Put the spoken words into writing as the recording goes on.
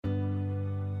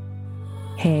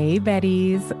Hey,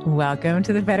 Betties. Welcome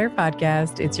to the Better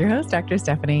Podcast. It's your host, Dr.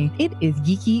 Stephanie. It is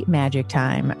geeky magic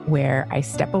time where I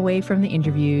step away from the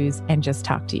interviews and just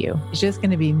talk to you. It's just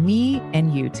going to be me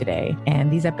and you today.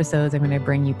 And these episodes, I'm going to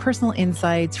bring you personal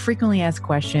insights, frequently asked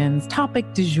questions,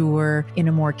 topic du jour in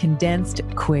a more condensed,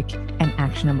 quick, and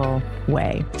actionable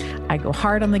way. I go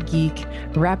hard on the geek,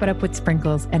 wrap it up with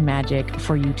sprinkles and magic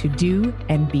for you to do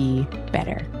and be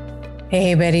better.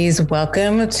 Hey, Betties.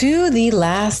 Welcome to the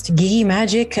last geeky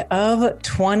magic of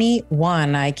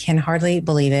 21. I can hardly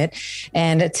believe it.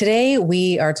 And today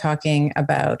we are talking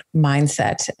about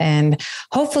mindset. And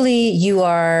hopefully you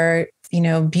are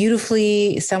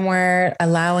beautifully somewhere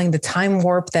allowing the time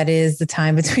warp that is the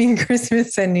time between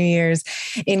Christmas and New Year's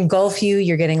engulf you.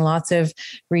 You're getting lots of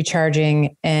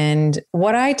recharging. And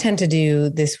what I tend to do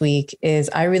this week is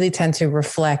I really tend to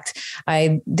reflect.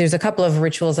 There's a couple of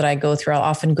rituals that I go through. I'll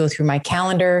often go through my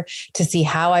calendar to see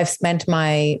how I've spent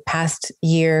my past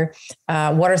year.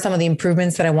 What are some of the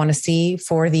improvements that I want to see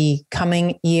for the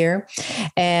coming year?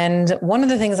 And one of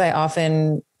the things I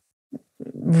often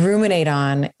ruminate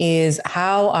on is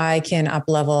how I can up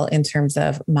level in terms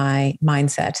of my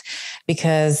mindset,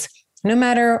 because no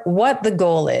matter what the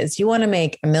goal is, you want to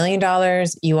make $1 million,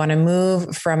 you want to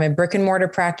move from a brick and mortar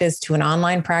practice to an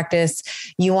online practice,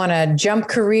 you want to jump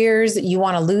careers, you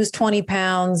want to lose 20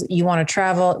 pounds, you want to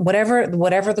travel, whatever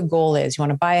the goal is, you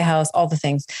want to buy a house, all the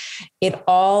things, it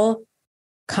all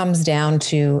comes down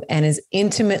to and is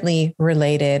intimately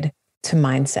related to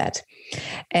mindset.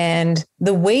 And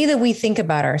the way that we think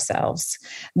about ourselves,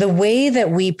 the way that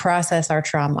we process our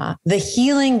trauma, the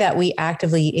healing that we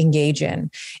actively engage in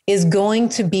is going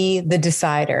to be the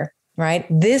decider, right?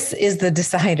 This is the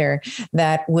decider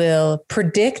that will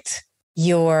predict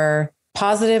your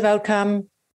positive outcome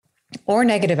or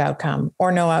negative outcome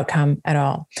or no outcome at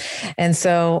all. And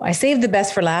so I saved the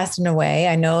best for last in a way.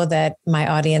 I know that my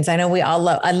audience, I know we all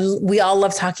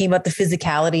love talking about the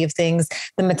physicality of things,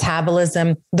 the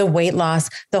metabolism, the weight loss,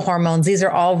 the hormones. These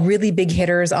are all really big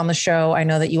hitters on the show. I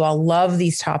know that you all love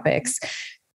these topics.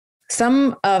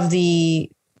 Some of the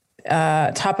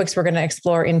topics we're going to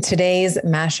explore in today's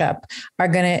mashup are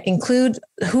going to include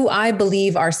who I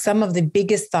believe are some of the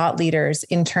biggest thought leaders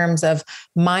in terms of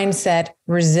mindset,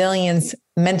 resilience,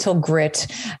 mental grit,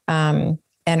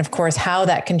 and of course, how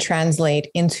that can translate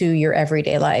into your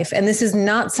everyday life. And this is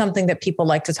not something that people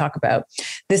like to talk about.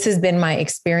 This has been my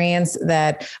experience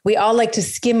that we all like to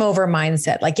skim over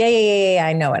mindset. Like, yeah,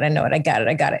 I know it. I got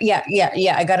it.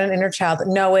 Yeah. I got an inner child.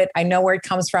 Know it. I know where it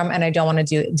comes from and I don't want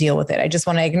to deal with it. I just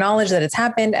want to acknowledge that it's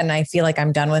happened and I feel like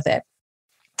I'm done with it.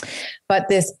 But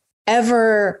this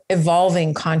ever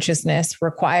evolving consciousness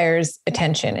requires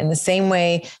attention in the same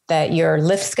way that your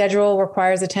lift schedule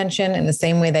requires attention, in the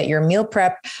same way that your meal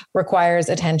prep requires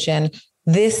attention.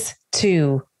 This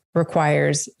too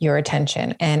requires your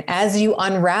attention. And as you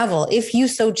unravel, if you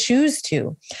so choose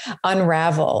to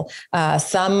unravel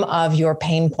some of your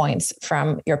pain points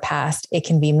from your past, it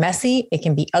can be messy, it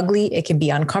can be ugly, it can be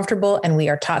uncomfortable, and we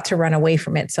are taught to run away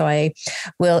from it. So I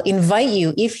will invite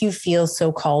you, if you feel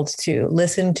so called, to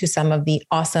listen to some of the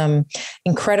awesome,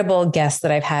 incredible guests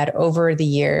that I've had over the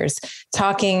years,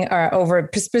 talking over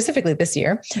specifically this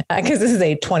year, because this is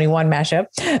a 21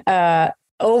 mashup,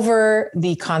 over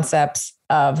the concepts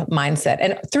of mindset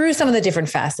and through some of the different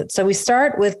facets. So we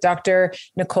start with Dr.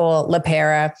 Nicole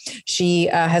LePera. She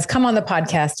has come on the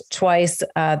podcast twice.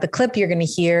 The clip you're going to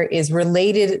hear is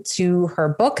related to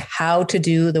her book, How to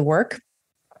Do the Work.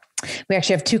 We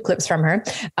actually have two clips from her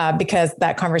because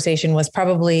that conversation was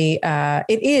probably,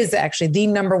 it is actually the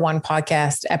number one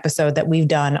podcast episode that we've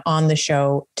done on the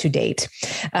show to date.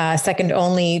 Second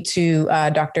only to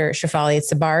Dr. Shefali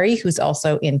Tsabary, who's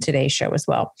also in today's show as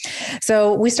well.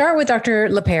 So we start with Dr.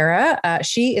 LePera.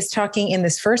 She is talking in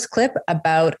this first clip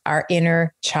about our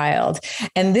inner child.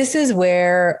 And this is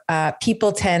where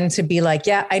people tend to be like,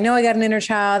 yeah, I know I got an inner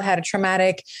child, had a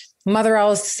traumatic mother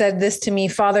always said this to me,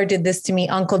 father did this to me,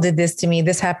 uncle did this to me,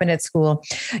 this happened at school.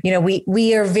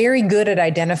 We are very good at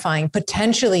identifying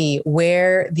potentially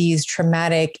where these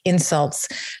traumatic insults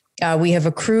we have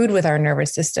accrued with our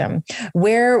nervous system.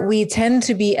 Where we tend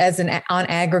to be on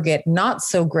aggregate, not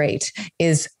so great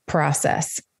is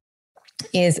process.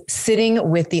 Is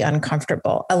sitting with the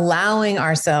uncomfortable, allowing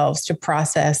ourselves to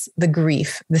process the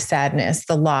grief, the sadness,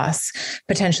 the loss,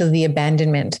 potentially the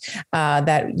abandonment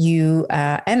that you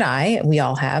and we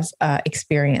all have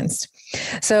experienced.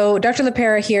 So Dr.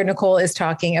 LaPera here, Nicole, is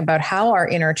talking about how our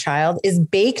inner child is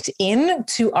baked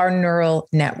into our neural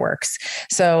networks.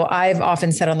 So I've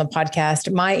often said on the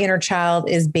podcast, my inner child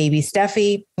is baby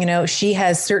Steffi. She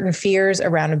has certain fears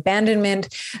around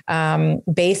abandonment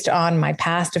based on my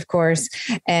past, of course.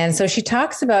 And so she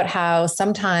talks about how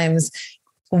sometimes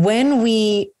when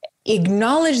we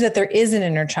acknowledge that there is an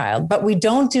inner child, but we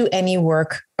don't do any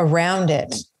work around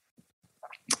it,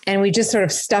 and we just sort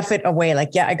of stuff it away like,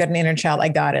 yeah, I got an inner child. I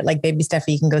got it. Like baby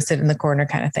Steffi, you can go sit in the corner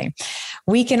kind of thing.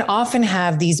 We can often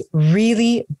have these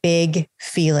really big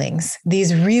feelings,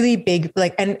 these really big,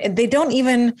 and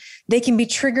they can be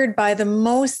triggered by the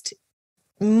most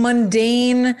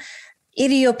mundane,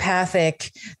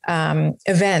 idiopathic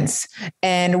events,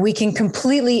 and we can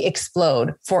completely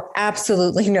explode for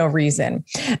absolutely no reason.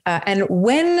 And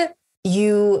when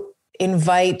you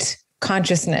invite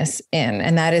consciousness in,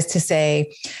 and that is to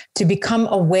say, to become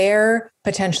aware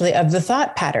potentially of the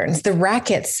thought patterns, the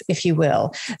rackets, if you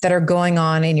will, that are going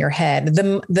on in your head.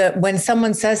 When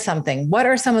someone says something, what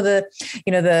are some of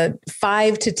the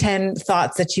 5 to 10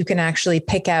 thoughts that you can actually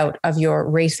pick out of your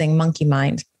racing monkey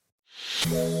mind?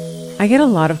 I get a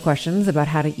lot of questions about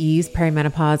how to ease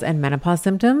perimenopause and menopause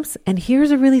symptoms, and here's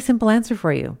a really simple answer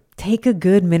for you. Take a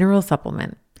good mineral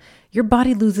supplement. Your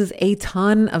body loses a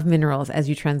ton of minerals as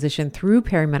you transition through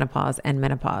perimenopause and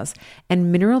menopause,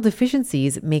 and mineral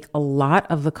deficiencies make a lot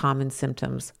of the common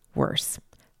symptoms worse.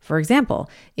 For example,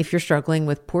 if you're struggling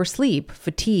with poor sleep,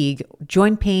 fatigue,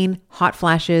 joint pain, hot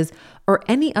flashes, or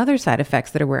any other side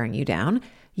effects that are wearing you down,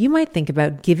 you might think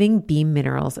about giving Beam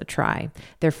Minerals a try.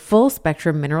 Their full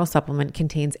spectrum mineral supplement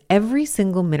contains every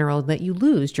single mineral that you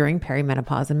lose during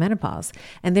perimenopause and menopause.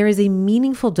 And there is a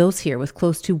meaningful dose here with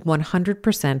close to 100%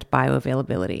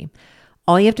 bioavailability.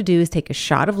 All you have to do is take a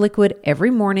shot of liquid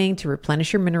every morning to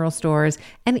replenish your mineral stores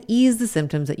and ease the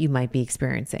symptoms that you might be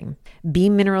experiencing.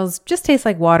 Beam Minerals just taste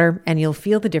like water, and you'll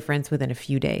feel the difference within a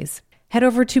few days. Head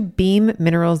over to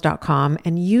beamminerals.com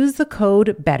and use the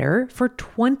code BETTER for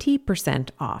 20%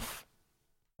 off.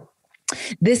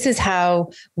 This is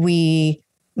how we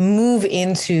move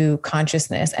into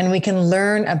consciousness, and we can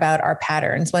learn about our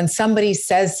patterns. When somebody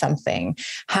says something,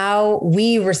 how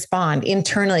we respond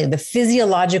internally, the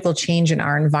physiological change in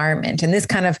our environment. And this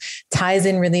kind of ties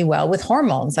in really well with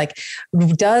hormones. Like,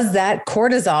 does that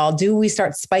cortisol, do we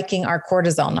start spiking our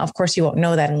cortisol? Now, of course, you won't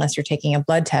know that unless you're taking a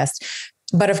blood test.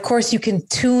 But of course, you can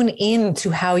tune into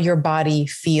how your body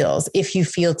feels. If you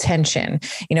feel tension,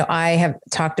 I have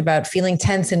talked about feeling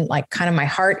tense in like kind of my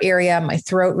heart area, my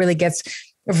throat really gets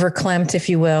verklempt, if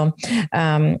you will.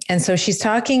 And so she's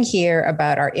talking here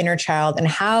about our inner child and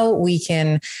how we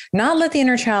can not let the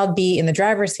inner child be in the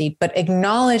driver's seat, but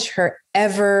acknowledge her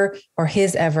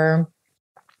his ever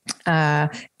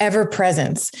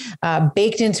presence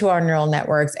baked into our neural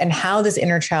networks, and how this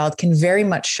inner child can very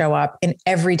much show up in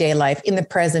everyday life in the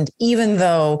present, even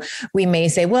though we may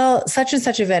say, well, such and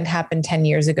such event happened 10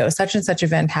 years ago, such and such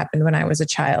event happened when I was a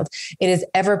child. It is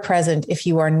ever present if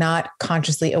you are not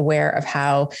consciously aware of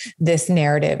how this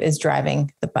narrative is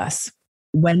driving the bus.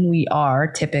 When we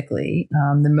are typically,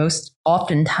 the most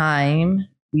often time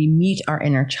we meet our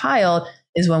inner child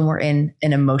is when we're in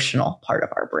an emotional part of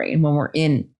our brain, when we're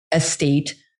in a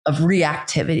state of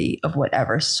reactivity of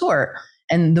whatever sort.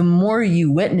 And the more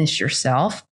you witness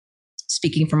yourself,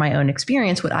 speaking from my own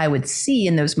experience, what I would see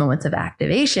in those moments of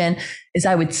activation is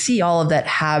I would see all of that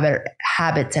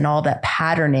habits and all that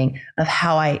patterning of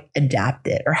how I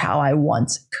adapted or how I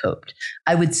once coped.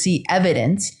 I would see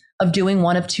evidence of doing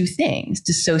one of two things: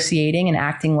 dissociating and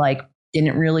acting like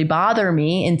didn't really bother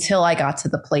me until I got to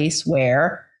the place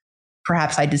where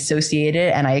perhaps I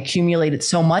dissociated and I accumulated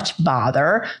so much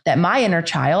bother that my inner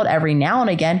child every now and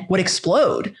again would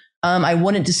explode. I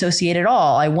wouldn't dissociate at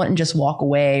all. I wouldn't just walk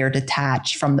away or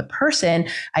detach from the person.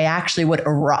 I actually would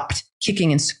erupt,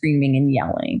 kicking and screaming and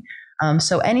yelling.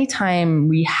 So anytime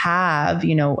we have,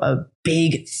 a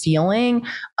big feeling,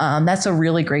 that's a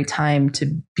really great time to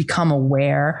become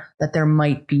aware that there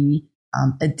might be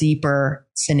a deeper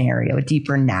scenario, a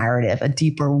deeper narrative, a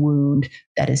deeper wound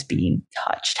that is being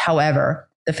touched. However,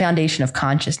 the foundation of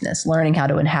consciousness, learning how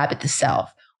to inhabit the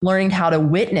self, learning how to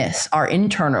witness our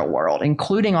internal world,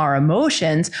 including our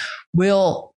emotions,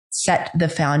 will set the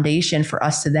foundation for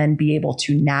us to then be able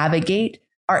to navigate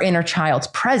our inner child's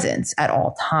presence at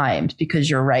all times. Because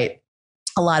you're right,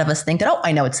 a lot of us think that, oh,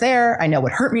 I know it's there. I know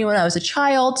what hurt me when I was a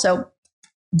child. So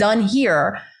done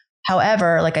here.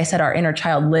 However, like I said, our inner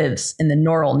child lives in the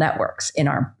neural networks in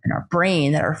our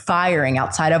brain that are firing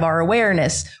outside of our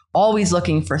awareness, always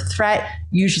looking for threat,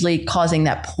 usually causing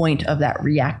that point of that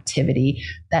reactivity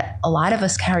that a lot of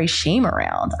us carry shame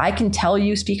around. I can tell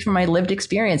you, speak from my lived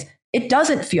experience, It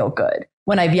doesn't feel good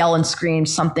when I've yelled and screamed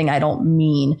something I don't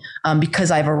mean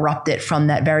because I've erupted from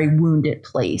that very wounded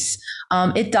place.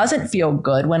 It doesn't feel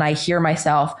good when I hear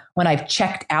myself, when I've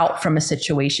checked out from a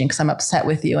situation because I'm upset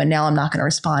with you and now I'm not going to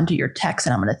respond to your text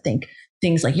and I'm going to think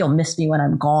things like, you'll miss me when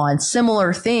I'm gone.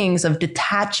 Similar things of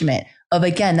detachment of,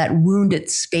 again, that wounded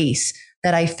space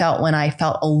that I felt when I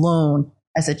felt alone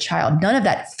as a child. None of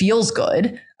that feels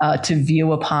good to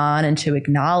view upon and to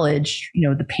acknowledge,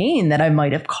 the pain that I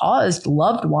might have caused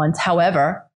loved ones.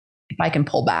 However, if I can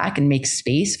pull back and make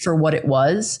space for what it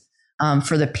was,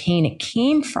 for the pain it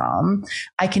came from,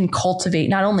 I can cultivate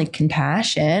not only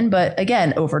compassion, but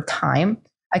again, over time,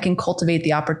 I can cultivate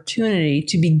the opportunity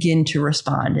to begin to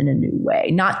respond in a new way,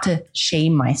 not to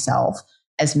shame myself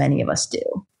as many of us do.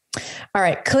 All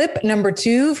right. Clip number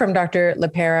 2 from Dr.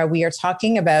 LaPera. We are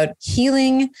talking about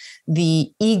healing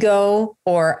the ego,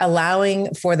 or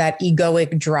allowing for that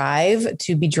egoic drive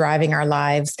to be driving our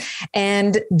lives,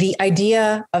 and the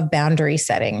idea of boundary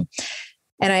setting.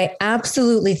 And I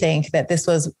absolutely think that this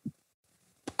was,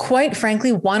 quite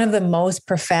frankly, one of the most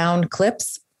profound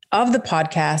clips of the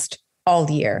podcast all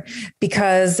year,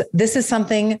 because this is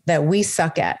something that we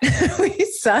suck at. We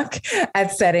suck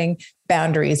at setting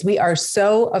boundaries. We are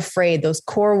so afraid, those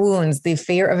core wounds, the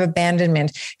fear of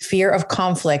abandonment, fear of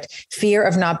conflict, fear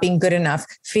of not being good enough,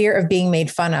 fear of being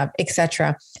made fun of,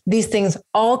 etc. These things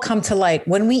all come to light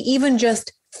when we even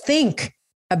just think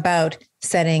about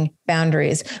setting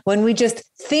boundaries, when we just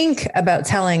think about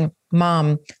telling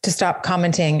mom to stop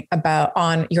commenting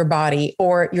on your body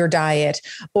or your diet,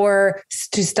 or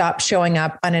to stop showing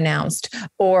up unannounced,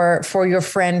 or for your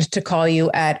friend to call you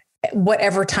at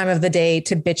whatever time of the day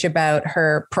to bitch about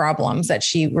her problems that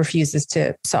she refuses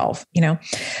to solve.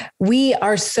 We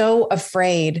are so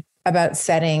afraid about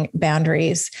setting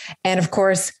boundaries. And of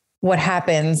course, what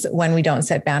happens when we don't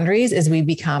set boundaries is we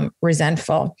become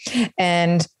resentful.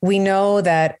 And we know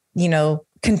that,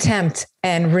 contempt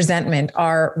and resentment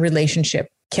are relationship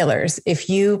killers. If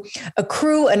you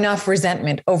accrue enough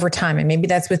resentment over time, and maybe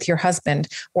that's with your husband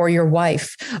or your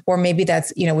wife, or maybe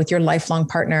that's, with your lifelong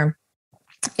partner,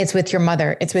 it's with your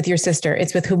mother, it's with your sister,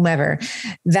 it's with whomever,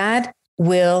 that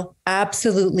will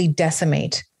absolutely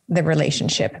decimate the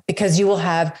relationship, because you will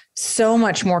have so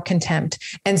much more contempt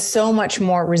and so much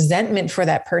more resentment for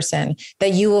that person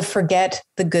that you will forget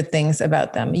the good things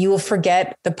about them. You will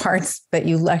forget the parts that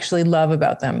you actually love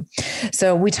about them.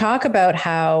 So we talk about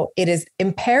how it is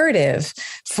imperative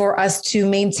for us to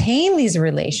maintain these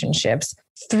relationships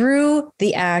through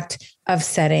the act of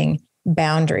setting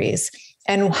boundaries,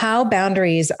 and how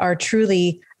boundaries are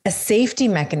truly a safety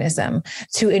mechanism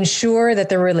to ensure that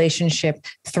the relationship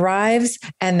thrives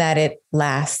and that it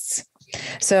lasts.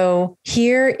 So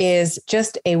here is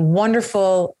just a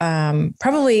wonderful,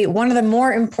 probably one of the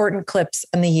more important clips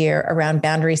in the year around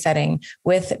boundary setting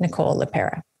with Nicole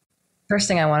LaPera. First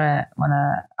thing I want to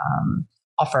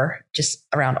offer, just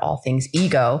around all things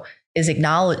ego, is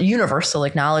universal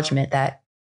acknowledgement that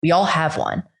we all have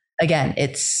one. Again,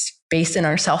 it's based in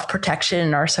our self-protection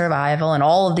and our survival and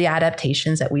all of the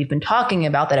adaptations that we've been talking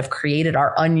about that have created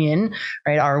our onion,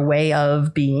 right? Our way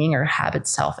of being or habit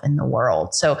self in the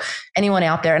world. So anyone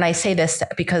out there, and I say this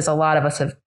because a lot of us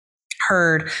have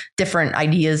heard different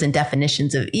ideas and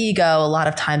definitions of ego, a lot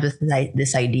of times with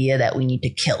this idea that we need to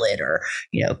kill it or,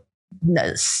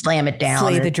 slam it down.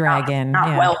 Slay the dragon.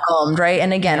 Not welcomed, right?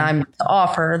 And again, I'm to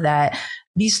offer that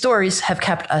these stories have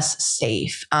kept us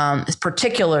safe,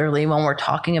 particularly when we're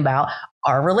talking about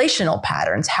our relational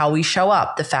patterns, how we show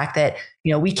up, the fact that,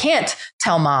 we can't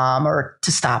tell mom or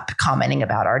to stop commenting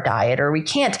about our diet, or we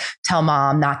can't tell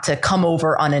mom not to come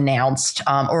over unannounced,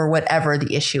 or whatever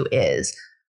the issue is.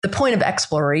 The point of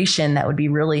exploration that would be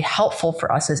really helpful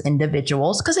for us as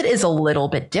individuals, because it is a little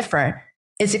bit different,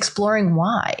 is exploring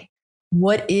why.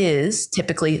 What is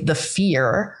typically the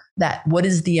fear? What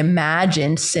is the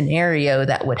imagined scenario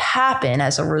that would happen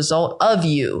as a result of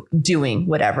you doing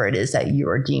whatever it is that you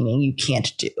are deeming you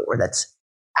can't do, or that's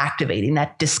activating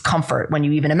that discomfort when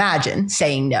you even imagine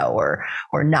saying no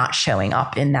or not showing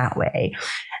up in that way.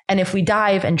 And if we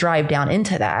dive down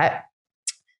into that,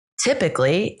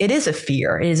 typically it is a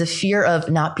fear. It is a fear of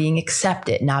not being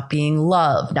accepted, not being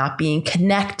loved, not being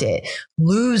connected,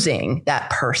 losing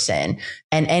that person,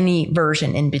 and any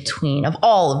version in between of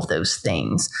all of those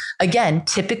things. Again,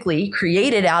 typically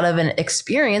created out of an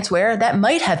experience where that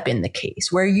might have been the case,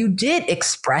 where you did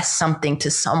express something to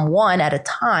someone at a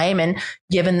time and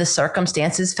given the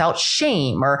circumstances felt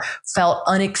shame or felt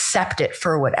unaccepted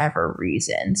for whatever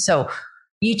reason. So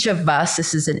each of us,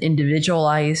 this is an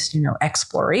individualized,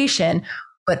 exploration,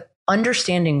 but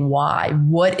understanding why,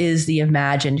 what is the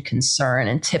imagined concern?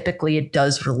 And typically it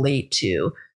does relate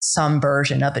to some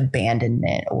version of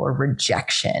abandonment or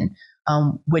rejection,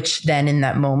 which then in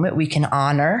that moment we can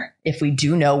honor if we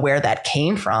do know where that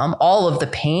came from, all of the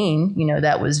pain,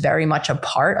 that was very much a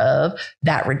part of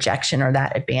that rejection or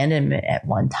that abandonment at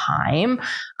one time.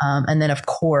 And then of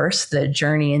course, the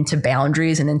journey into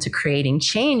boundaries and into creating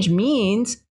change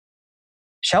means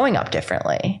showing up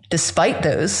differently, despite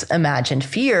those imagined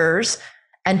fears,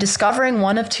 and discovering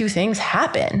one of two things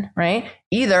happen, right?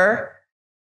 Either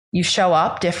you show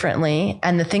up differently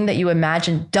and the thing that you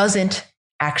imagined doesn't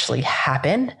actually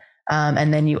happen.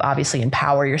 And then you obviously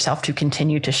empower yourself to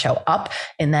continue to show up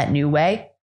in that new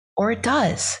way, or it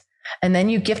does. And then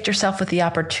you gift yourself with the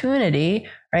opportunity,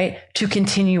 right, to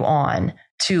continue on,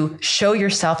 to show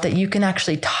yourself that you can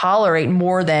actually tolerate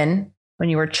more than when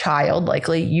you were a child,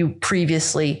 likely you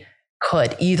previously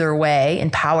could. Either way,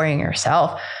 empowering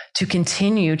yourself to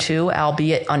continue to,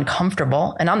 albeit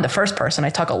uncomfortable. And I'm the first person, I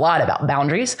talk a lot about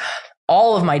boundaries.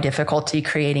 All of my difficulty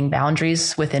creating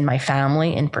boundaries within my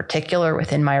family, in particular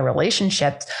within my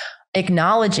relationships,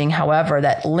 acknowledging, however,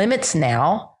 that limits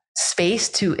now, space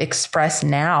to express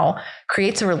now,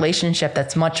 creates a relationship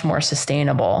that's much more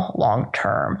sustainable long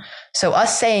term. So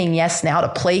us saying yes now to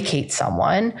placate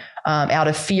someone out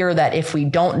of fear that if we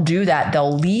don't do that,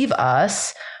 they'll leave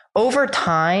us, over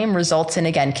time results in,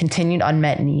 again, continued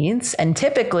unmet needs and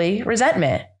typically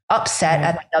resentment, upset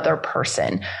at another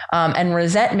person. And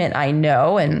resentment, I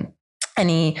know, and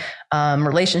any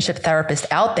relationship therapist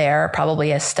out there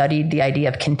probably has studied the idea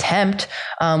of contempt,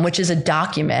 which is a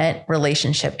document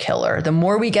relationship killer. The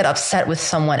more we get upset with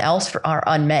someone else for our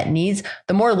unmet needs,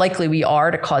 the more likely we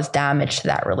are to cause damage to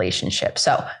that relationship.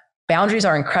 So boundaries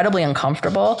are incredibly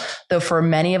uncomfortable, though for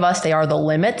many of us, they are the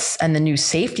limits and the new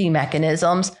safety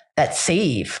mechanisms that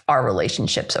save our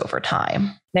relationships over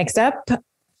time. Next up,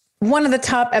 one of the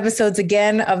top episodes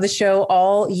again of the show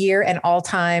all year and all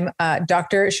time,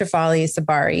 Dr. Shefali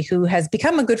Tsabary, who has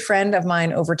become a good friend of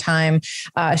mine over time.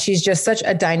 She's just such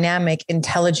a dynamic,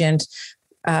 intelligent,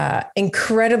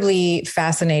 incredibly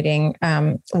fascinating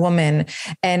woman.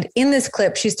 And in this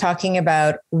clip, she's talking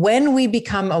about when we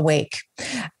become awake,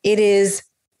 it is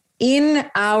in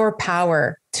our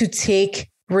power to take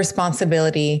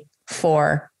responsibility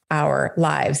for our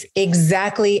lives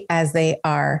exactly as they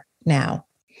are now.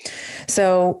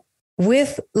 So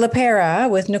with LaPera,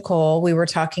 with Nicole, we were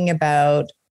talking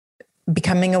about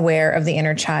becoming aware of the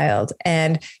inner child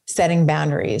and setting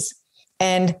boundaries.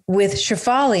 And with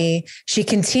Shefali, she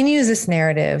continues this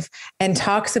narrative and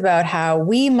talks about how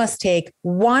we must take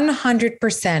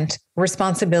 100%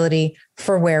 responsibility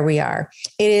for where we are.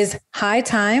 It is high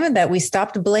time that we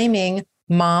stopped blaming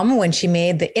Mom when she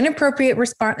made the inappropriate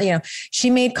response. She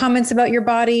made comments about your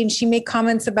body and she made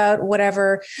comments about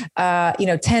whatever,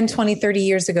 10, 20, 30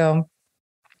 years ago.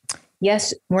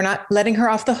 Yes, we're not letting her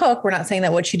off the hook. We're not saying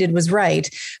that what she did was right,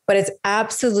 but it's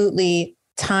absolutely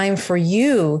time for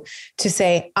you to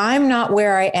say, I'm not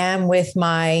where I am with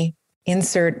my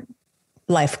insert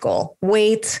life goal,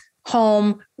 weight,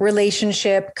 home,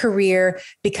 relationship, career,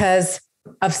 because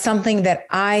of something that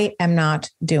I am not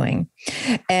doing.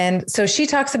 And so she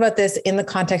talks about this in the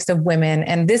context of women,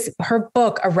 and her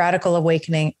book, A Radical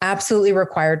Awakening, absolutely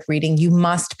required reading. You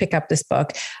must pick up this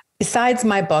book. Besides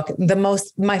my book,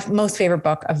 my most favorite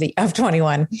book of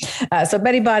 21. So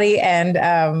Betty Body and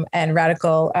A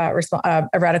Radical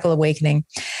Awakening.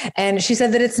 And she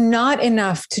said that it's not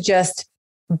enough to just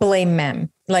blame men.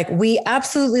 Like, we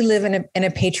absolutely live in a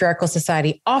patriarchal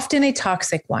society, often a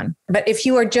toxic one. But if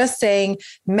you are just saying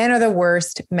men are the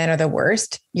worst,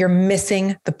 you're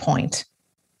missing the point.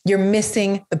 You're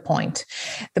missing the point.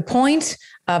 The point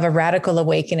of A Radical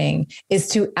Awakening is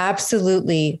to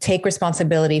absolutely take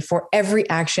responsibility for every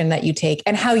action that you take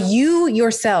and how you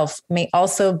yourself may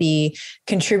also be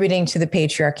contributing to the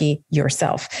patriarchy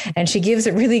yourself. And she gives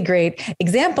a really great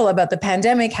example about the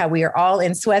pandemic, how we are all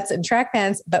in sweats and track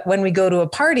pants, but when we go to a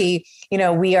party,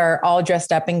 we are all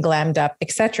dressed up and glammed up,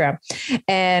 etc.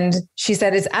 And she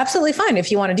said, it's absolutely fine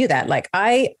if you want to do that. Like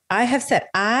I have said,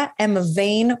 I am a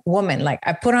vain woman. Like,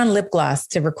 I put on lip gloss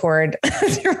to record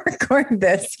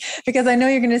this because I know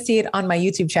you're going to see it on my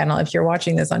YouTube channel if you're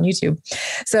watching this on YouTube.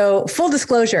 So full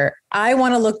disclosure, I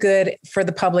want to look good for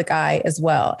the public eye as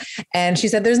well. And she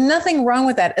said, there's nothing wrong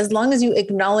with that as long as you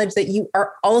acknowledge that you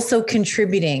are also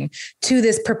contributing to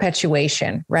this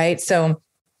perpetuation, right? So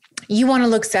you want to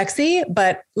look sexy,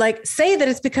 but say that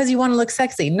it's because you want to look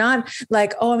sexy, not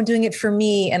like, oh, I'm doing it for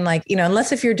me. And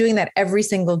unless if you're doing that every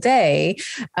single day,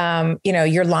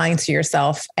 you're lying to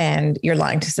yourself and you're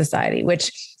lying to society,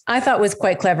 which I thought was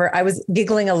quite clever. I was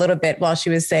giggling a little bit while she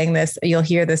was saying this. You'll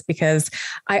hear this because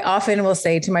I often will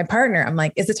say to my partner, I'm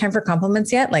like, is it time for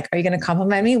compliments yet? Like, are you going to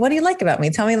compliment me? What do you like about me?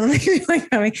 Tell me what you like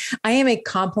about me. I am a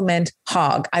compliment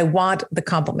hog. I want the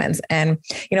compliments. And,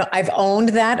 I've owned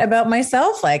that about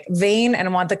myself, like vain, and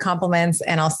I want the compliments,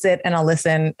 and I'll sit and I'll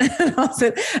listen and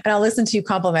I'll listen to you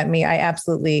compliment me. I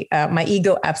absolutely, my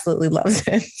ego absolutely loves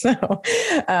it. So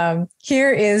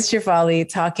here is Shefali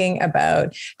talking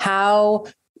about how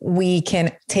we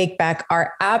can take back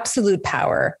our absolute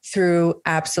power through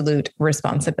absolute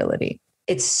responsibility.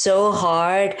 It's so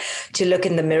hard to look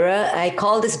in the mirror. I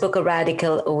call this book A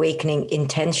Radical Awakening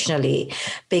intentionally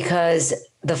because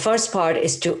the first part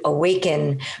is to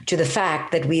awaken to the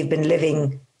fact that we've been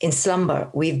living in slumber.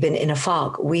 We've been in a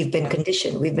fog. We've been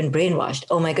conditioned. We've been brainwashed.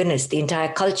 Oh my goodness, the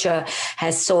entire culture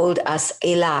has sold us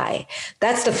a lie.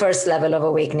 That's the first level of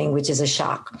awakening, which is a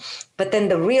shock. But then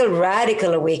the real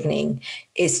radical awakening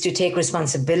is to take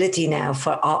responsibility now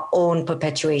for our own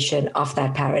perpetuation of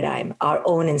that paradigm, our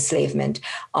own enslavement,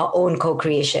 our own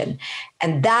co-creation.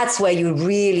 And that's where you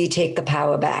really take the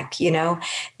power back.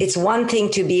 It's one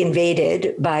thing to be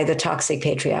invaded by the toxic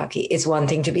patriarchy. It's one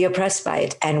thing to be oppressed by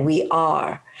it. And we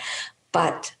are.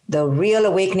 But the real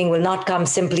awakening will not come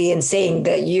simply in saying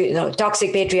that,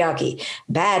 toxic patriarchy,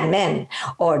 bad men,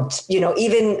 or,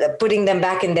 even putting them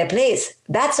back in their place.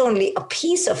 That's only a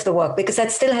piece of the work because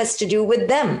that still has to do with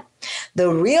them. The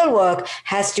real work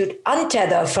has to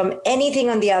untether from anything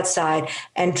on the outside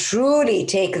and truly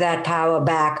take that power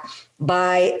back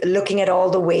by looking at all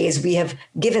the ways we have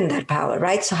given that power,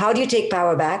 right? So how do you take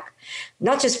power back?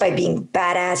 Not just by being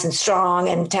badass and strong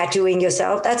and tattooing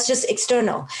yourself. That's just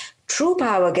external. True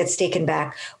power gets taken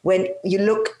back when you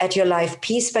look at your life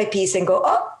piece by piece and go,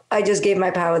 oh, I just gave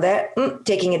my power there,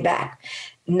 taking it back.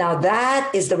 Now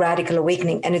that is the radical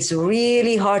awakening, and it's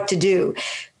really hard to do,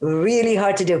 really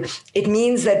hard to do. It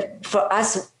means that for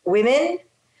us women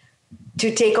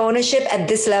to take ownership at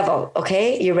this level,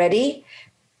 okay, you ready?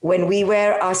 When we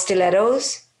wear our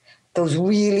stilettos, those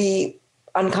really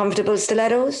uncomfortable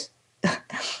stilettos,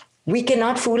 we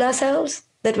cannot fool ourselves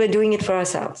that we're doing it for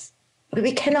ourselves.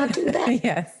 We cannot do that.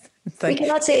 Yes. We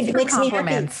cannot say it makes me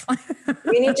happy.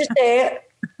 We need to say,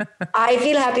 I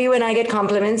feel happy when I get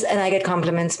compliments, and I get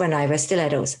compliments when I wear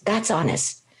stilettos. That's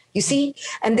honest. You see?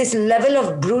 And this level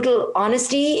of brutal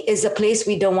honesty is a place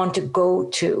we don't want to go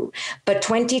to. But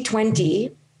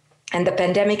 2020 and the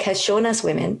pandemic has shown us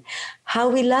women how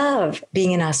we love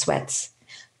being in our sweats.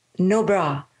 No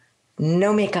bra,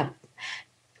 no makeup.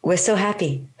 We're so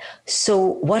happy. So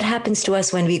what happens to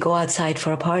us when we go outside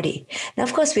for a party? Now,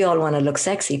 of course, we all want to look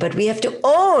sexy, but we have to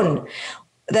own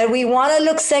that we want to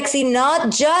look sexy, not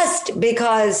just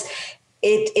because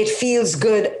it feels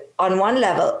good on one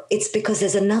level. It's because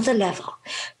there's another level,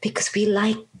 because we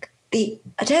like the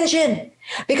attention.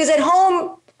 Because at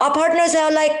home, our partners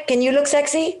are like, can you look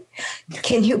sexy?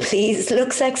 Can you please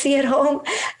look sexy at home?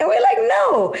 And we're like,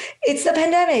 no, it's the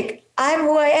pandemic. I'm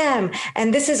who I am,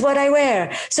 and this is what I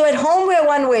wear. So at home, we're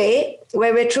one way,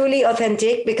 where we're truly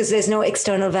authentic because there's no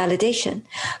external validation.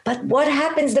 But what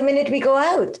happens the minute we go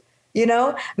out?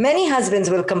 Many husbands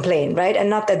will complain, right?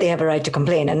 And not that they have a right to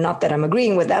complain, and not that I'm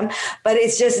agreeing with them, but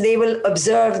it's just they will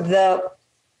observe the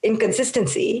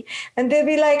inconsistency, and they'll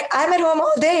be like, I'm at home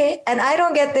all day and I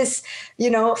don't get this,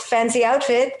 fancy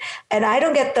outfit, and I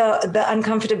don't get the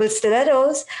uncomfortable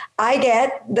stilettos. I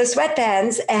get the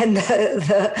sweatpants and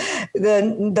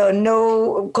the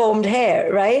no combed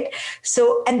hair, right?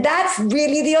 So, and that's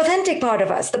really the authentic part of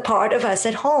us, the part of us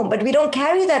at home, but we don't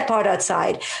carry that part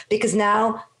outside because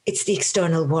now it's the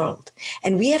external world.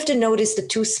 And we have to notice the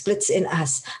two splits in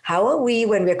us. How are we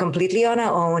when we're completely on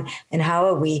our own? And how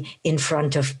are we in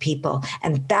front of people?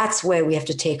 And that's where we have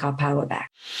to take our power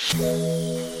back.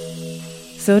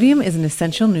 Sodium is an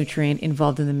essential nutrient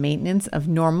involved in the maintenance of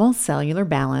normal cellular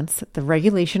balance, the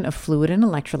regulation of fluid and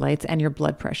electrolytes, and your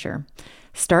blood pressure.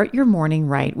 Start your morning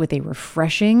right with a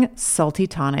refreshing, salty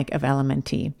tonic of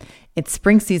LMNT. It's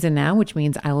spring season now, which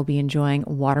means I will be enjoying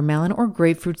watermelon or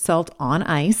grapefruit salt on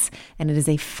ice, and it is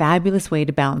a fabulous way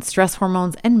to balance stress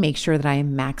hormones and make sure that I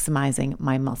am maximizing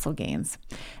my muscle gains.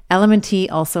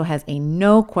 LMNT also has a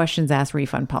no questions asked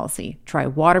refund policy. Try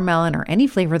watermelon or any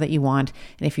flavor that you want,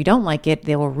 and if you don't like it,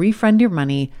 they will refund your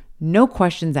money. No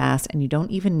questions asked, and you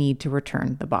don't even need to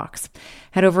return the box.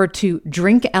 Head over to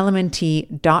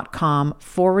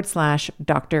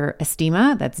drinklmnt.com/Dr.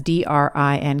 Estima. That's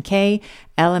DRINK,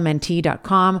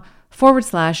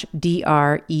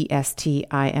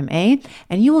 LMNT.com/DRESTIMA,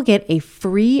 and you will get a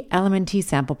free LMNT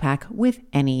sample pack with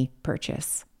any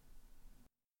purchase.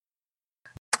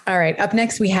 All right. Up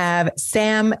next, we have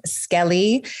Sam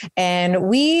Skelly, and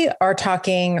we are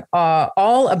talking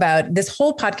all about, this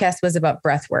whole podcast was about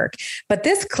breath work, but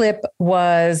this clip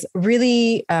was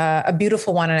really a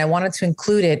beautiful one. And I wanted to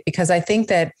include it because I think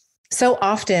that so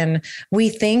often we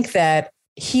think that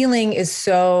healing is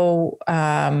so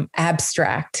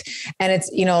abstract. And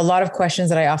it's, a lot of questions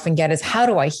that I often get is, how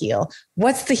do I heal?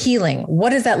 What's the healing?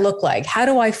 What does that look like? How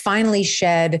do I finally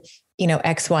shed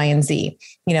X, Y, and Z,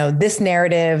 this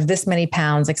narrative, this many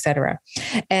pounds, et cetera.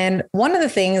 And one of the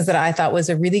things that I thought was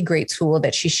a really great tool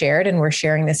that she shared, and we're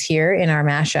sharing this here in our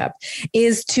mashup,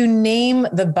 is to name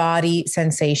the body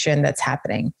sensation that's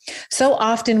happening. So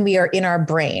often we are in our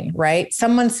brain, right?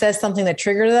 Someone says something that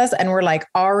triggers us and we're like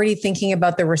already thinking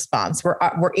about the response. We're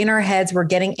in our heads, we're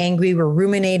getting angry, we're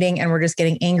ruminating, and we're just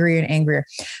getting angrier and angrier,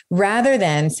 rather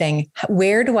than saying,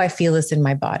 where do I feel this in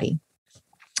my body?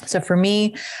 So for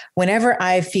me, whenever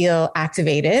I feel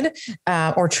activated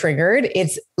or triggered,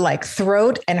 it's like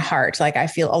throat and heart. Like I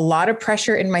feel a lot of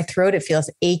pressure in my throat. It feels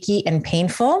achy and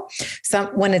painful.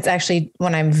 When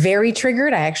I'm very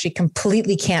triggered, I actually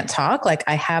completely can't talk. Like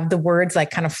I have the words like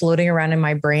kind of floating around in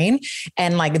my brain,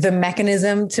 and like the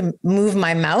mechanism to move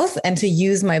my mouth and to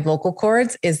use my vocal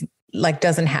cords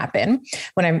doesn't happen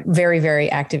when I'm very,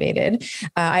 very activated.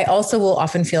 I also will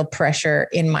often feel pressure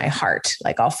in my heart.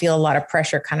 Like I'll feel a lot of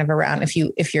pressure kind of around if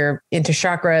you're into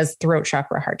chakras, throat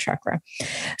chakra, heart chakra.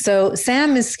 So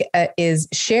Sam is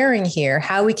sharing here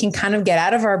how we can kind of get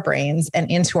out of our brains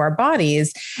and into our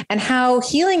bodies, and how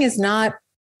healing is not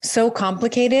so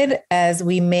complicated as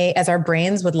our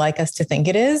brains would like us to think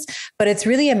it is, but it's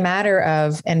really a matter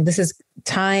of, and this is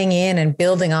tying in and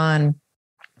building on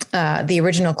the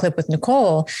original clip with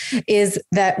Nicole, is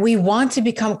that we want to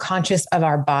become conscious of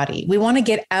our body. We want to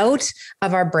get out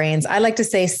of our brains. I like to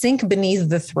say sink beneath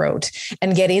the throat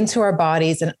and get into our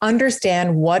bodies and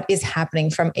understand what is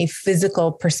happening from a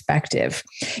physical perspective.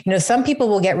 Some people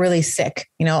will get really sick.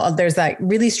 There's that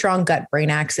really strong gut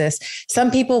brain axis. Some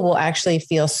people will actually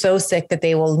feel so sick that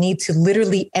they will need to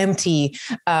literally empty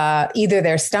either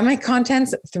their stomach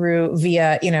contents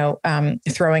via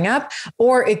throwing up,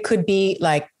 or it could be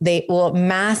like they will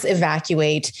mass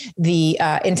evacuate the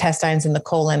intestines and the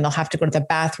colon. They'll have to go to the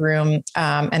bathroom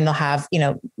and they'll have,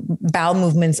 bowel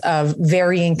movements of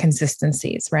varying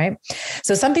consistencies, right?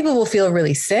 So some people will feel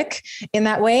really sick in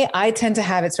that way. I tend to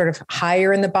have it sort of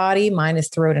higher in the body. Mine is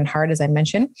throat and heart, as I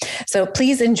mentioned. So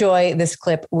please enjoy this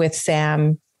clip with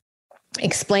Sam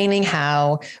explaining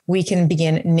how we can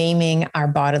begin naming our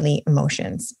bodily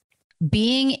emotions.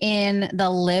 Being in the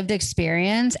lived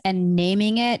experience and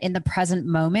naming it in the present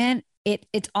moment,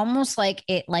 it's almost like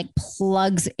it like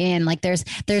plugs in. Like there's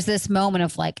this moment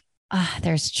of like,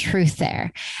 there's truth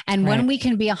there. And when we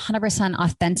can be 100%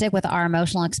 authentic with our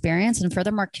emotional experience and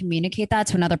furthermore communicate that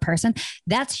to another person,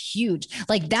 that's huge.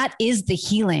 Like that is the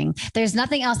healing. There's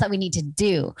nothing else that we need to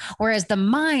do. Whereas the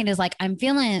mind is like, I'm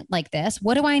feeling like this.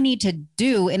 What do I need to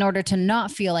do in order to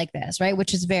not feel like this? Right.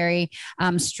 Which is very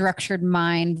structured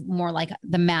mind, more like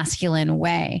the masculine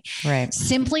way. Right.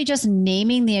 Simply just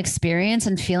naming the experience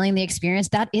and feeling the experience.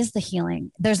 That is the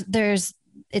healing.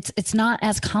 It's not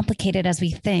as complicated as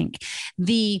we think.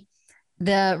 The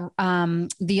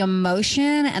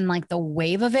emotion and like the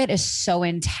wave of it is so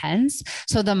intense.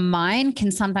 So the mind can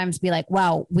sometimes be like,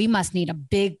 wow, we must need a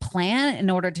big plan in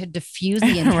order to diffuse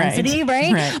the intensity.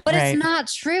 right? But it's not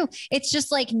true. It's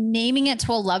just like naming it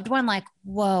to a loved one. Like,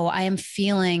 whoa, I am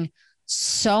feeling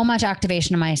so much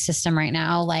activation in my system right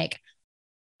now. Like,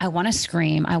 I want to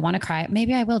scream. I want to cry.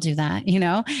 Maybe I will do that,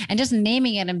 and just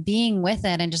naming it and being with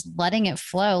it and just letting it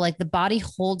flow. Like the body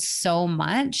holds so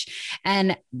much,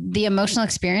 and the emotional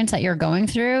experience that you're going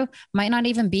through might not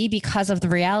even be because of the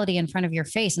reality in front of your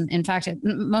face. And in fact, it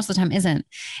most of the time isn't.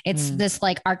 It's this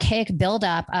like archaic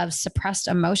buildup of suppressed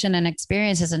emotion and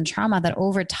experiences and trauma that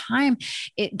over time,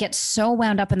 it gets so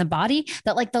wound up in the body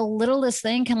that like the littlest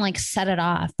thing can like set it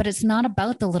off, but it's not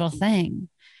about the little thing.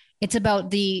 It's about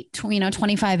the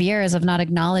 25 years of not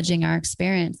acknowledging our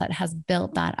experience that has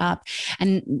built that up.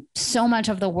 And so much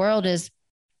of the world is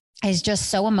just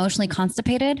so emotionally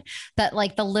constipated that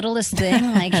like the littlest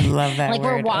thing, like, I love that like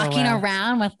word. we're walking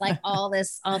around with like all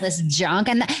this junk.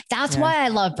 And that's why I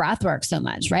love breath work so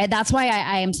much, right? That's why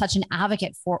I am such an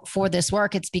advocate for this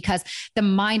work. It's because the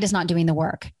mind is not doing the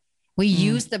work. We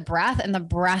use the breath, and the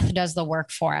breath does the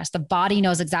work for us. The body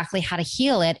knows exactly how to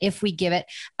heal it if we give it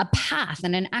a path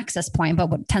and an access point. But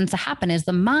what tends to happen is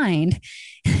the mind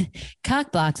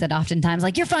cock blocks it oftentimes,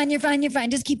 like, you're fine.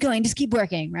 Just keep going. Just keep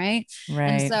working. Right.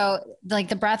 And so like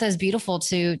the breath is beautiful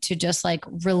to just like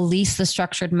release the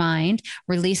structured mind,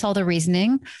 release all the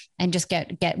reasoning, and just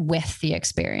get with the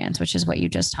experience, which is what you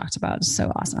just talked about. It's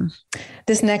so awesome.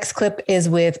 This next clip is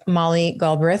with Molly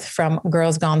Galbraith from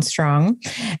Girls Gone Strong.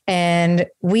 And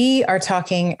we are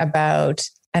talking about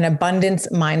an abundance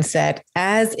mindset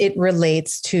as it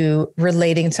relates to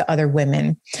relating to other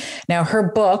women. Now,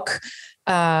 her book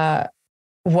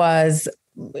was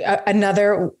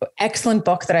another excellent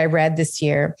book that I read this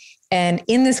year. And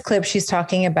in this clip, she's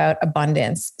talking about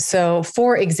abundance. So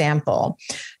for example,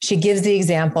 she gives the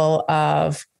example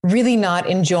of really not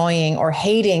enjoying or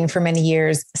hating for many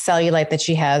years cellulite that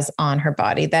she has on her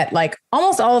body that like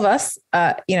almost all of us,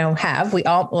 have. We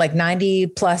all, like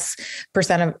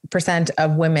 90+%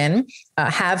 of women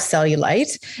have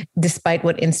cellulite, despite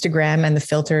what Instagram and the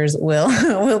filters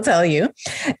will tell you.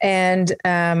 And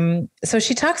so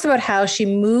she talks about how she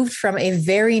moved from a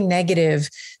very negative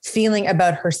feeling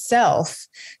about herself.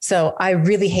 So I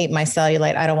really hate my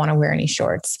cellulite. I don't want to wear any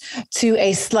shorts, to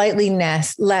a slightly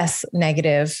less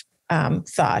negative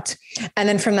thought. And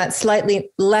then from that slightly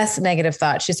less negative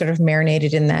thought, she sort of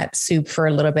marinated in that soup for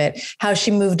a little bit, how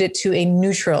she moved it to a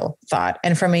neutral thought,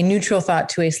 and from a neutral thought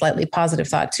to a slightly positive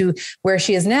thought, to where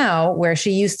she is now, where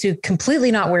she used to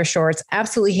completely not wear shorts,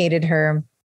 absolutely hated her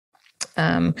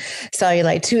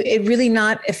cellulite, to it really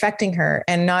not affecting her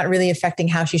and not really affecting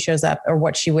how she shows up or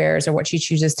what she wears or what she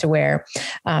chooses to wear,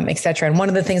 et cetera. And one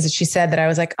of the things that she said that I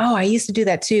was like, oh, I used to do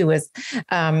that too, was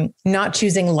not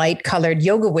choosing light colored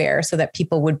yoga wear so that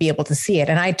people would be able to see it.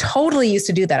 And I totally used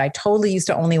to do that. I totally used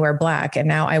to only wear black. And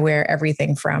now I wear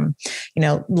everything from,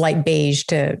 light beige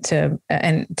to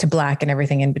black and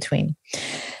everything in between.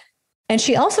 And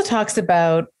she also talks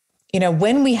about,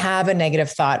 when we have a negative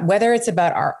thought, whether it's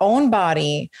about our own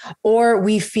body or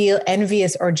we feel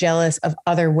envious or jealous of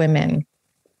other women,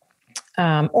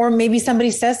 or maybe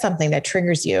somebody says something that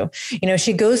triggers you,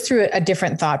 she goes through a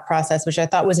different thought process, which I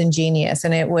thought was ingenious.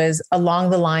 And it was along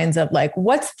the lines of like,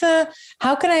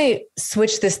 how can I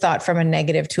switch this thought from a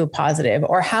negative to a positive?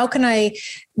 Or how can I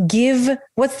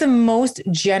what's the most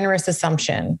generous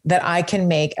assumption that I can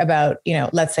make about,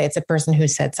 let's say it's a person who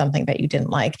said something that you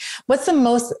didn't like. What's the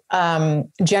most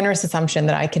generous assumption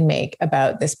that I can make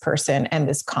about this person and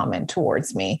this comment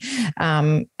towards me?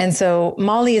 And so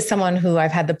Molly is someone who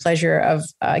I've had the pleasure of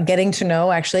getting to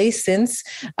know actually since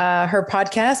her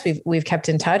podcast. We've kept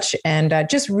in touch and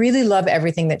just really love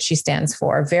everything that she stands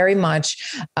for. Very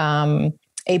much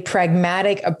a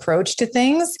pragmatic approach to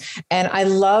things. And I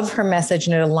love her message,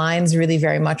 and it aligns really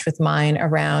very much with mine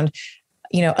around,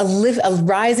 a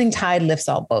rising tide lifts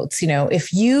all boats.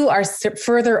 If you are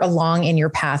further along in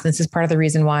your path, and this is part of the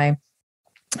reason why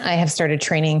I have started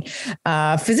training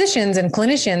physicians and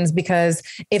clinicians, because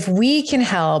if we can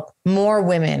help more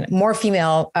women, more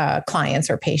female clients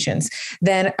or patients,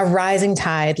 then a rising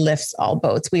tide lifts all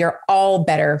boats. We are all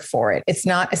better for it. It's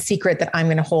not a secret that I'm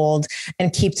going to hold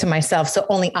and keep to myself, so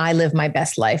only I live my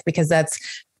best life, because that's,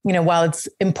 while it's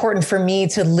important for me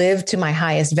to live to my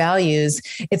highest values,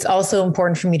 it's also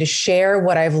important for me to share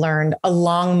what I've learned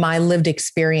along my lived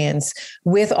experience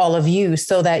with all of you,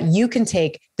 so that you can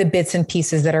take the bits and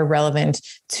pieces that are relevant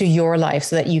to your life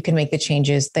so that you can make the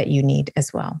changes that you need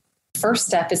as well. First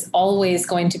step is always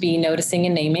going to be noticing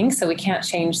and naming. So we can't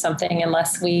change something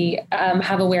unless we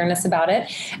have awareness about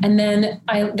it. And then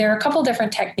there are a couple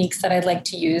different techniques that I'd like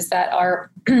to use that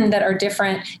are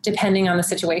different depending on the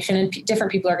situation, and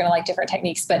different people are going to like different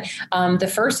techniques. But the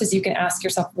first is you can ask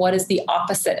yourself, what is the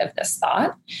opposite of this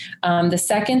thought? The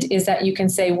second is that you can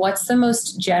say, what's the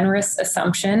most generous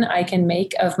assumption I can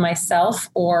make of myself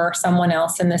or someone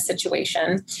else in this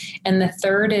situation? And the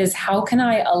third is, how can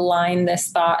I align this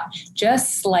thought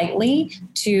just slightly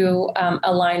to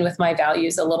align with my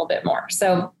values a little bit more?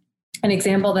 So an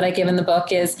example that I give in the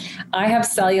book is I have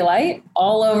cellulite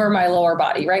all over my lower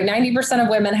body, right? 90% of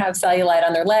women have cellulite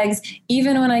on their legs.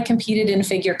 Even when I competed in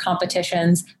figure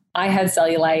competitions, I had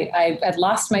cellulite. I had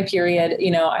lost my period.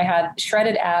 I had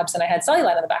shredded abs and I had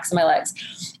cellulite on the backs of my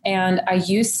legs. And I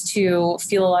used to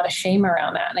feel a lot of shame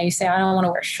around that. And I used to say, I don't want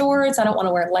to wear shorts. I don't want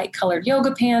to wear light colored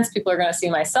yoga pants. People are going to see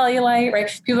my cellulite,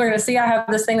 right? People are going to see I have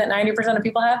this thing that 90% of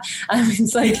people have.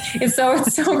 It's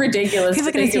so ridiculous. People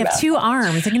are going to see I have two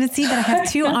arms. They're going to see that I have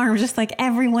two arms just like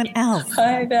everyone else.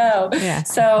 I know. Yeah.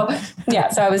 So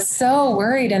I was so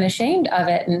worried and ashamed of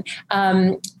it.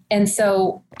 And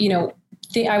so,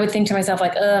 I would think to myself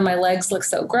like, my legs look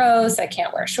so gross. I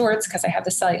can't wear shorts because I have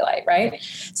the cellulite, right?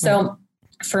 So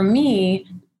for me,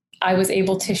 I was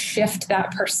able to shift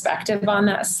that perspective on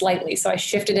that slightly. So I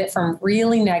shifted it from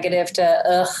really negative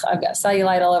to, I've got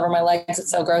cellulite all over my legs.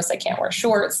 It's so gross. I can't wear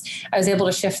shorts. I was able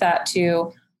to shift that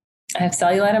to, I have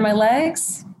cellulite on my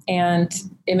legs and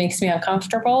it makes me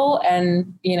uncomfortable,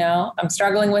 and, I'm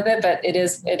struggling with it, but it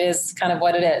is kind of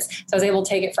what it is. So I was able to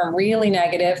take it from really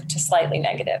negative to slightly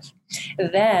negative.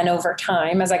 Then over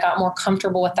time, as I got more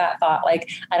comfortable with that thought, like,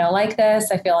 I don't like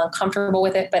this, I feel uncomfortable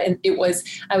with it, but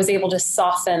I was able to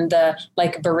soften the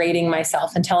like berating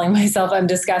myself and telling myself I'm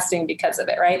disgusting because of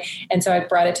it. Right. And so I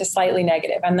brought it to slightly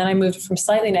negative. And then I moved from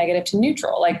slightly negative to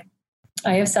neutral. Like,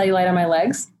 I have cellulite on my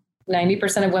legs.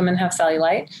 90% of women have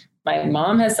cellulite. My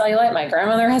mom has cellulite. My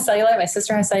grandmother has cellulite. My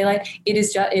sister has cellulite. It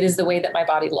is the way that my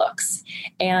body looks.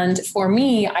 And for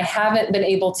me, I haven't been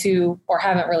able to, or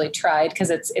haven't really tried,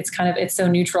 because it's so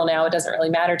neutral now. It doesn't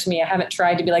really matter to me. I haven't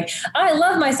tried to be like, I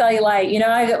love my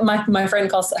cellulite. My friend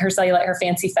calls her cellulite her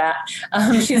fancy fat.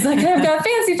 She's like, I've got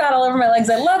fancy fat all over my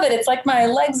legs. I love it. It's like my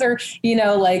legs are,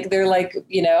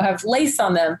 have lace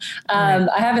on them.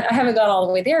 I haven't gone all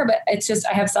the way there, but it's just,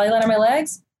 I have cellulite on my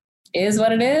legs. Is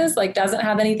what it is, like, doesn't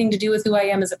have anything to do with who I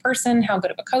am as a person, how good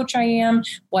of a coach I am,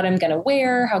 what I'm going to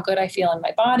wear, how good I feel in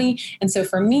my body. And so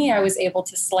for me, I was able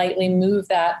to slightly move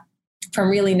that from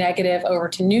really negative over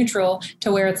to neutral,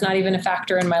 to where it's not even a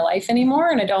factor in my life anymore.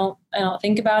 And I don't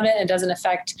think about it. It doesn't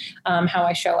affect how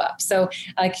I show up. So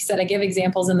like you said, I give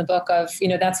examples in the book of,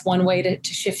 that's one way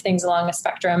to shift things along a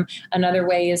spectrum. Another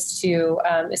way is to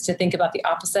think about the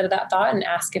opposite of that thought and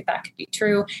ask if that could be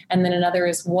true. And then another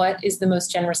is, what is the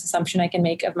most generous assumption I can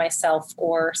make of myself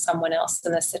or someone else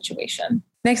in this situation?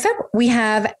 Next up, we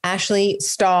have Ashley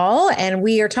Stahl, and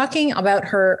we are talking about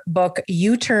her book,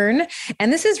 U-Turn.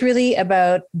 And this is really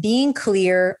about being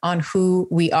clear on who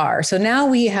we are. So now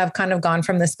we have kind of gone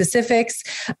from the specifics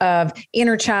of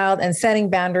inner child and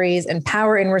setting boundaries and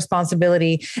power and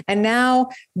responsibility, and now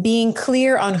being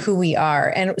clear on who we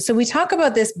are. And so we talk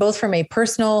about this both from a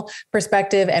personal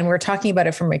perspective, and we're talking about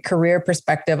it from a career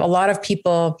perspective. A lot of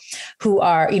people who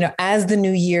are, as the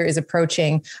new year is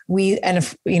approaching,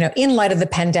 in light of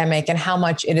the pandemic and how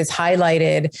much it has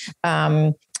highlighted,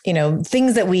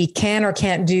 things that we can or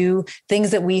can't do,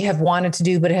 things that we have wanted to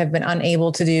do but have been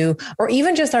unable to do, or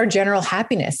even just our general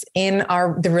happiness in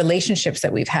the relationships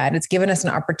that we've had. It's given us an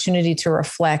opportunity to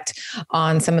reflect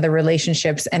on some of the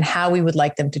relationships and how we would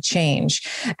like them to change.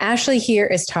 Ashley here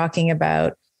is talking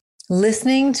about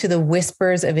listening to the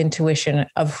whispers of intuition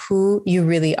of who you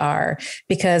really are,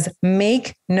 because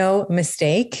make no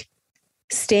mistake,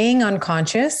 staying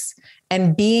unconscious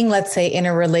and being, let's say, in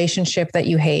a relationship that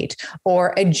you hate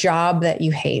or a job that you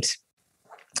hate,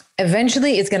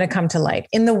 eventually it's going to come to light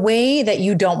in the way that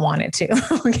you don't want it to.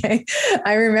 Okay.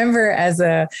 I remember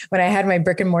when I had my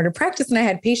brick and mortar practice and I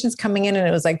had patients coming in and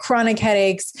it was like chronic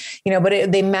headaches, but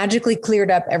they magically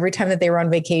cleared up every time that they were on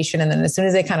vacation. And then as soon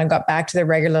as they kind of got back to their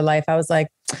regular life, I was like,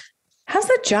 how's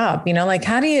that job?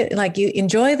 How do you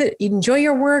enjoy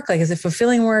your work? Like, is it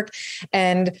fulfilling work?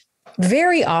 And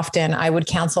very often I would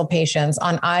counsel patients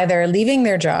on either leaving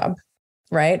their job,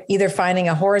 right? Either finding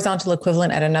a horizontal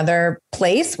equivalent at another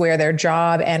place where their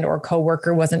job and or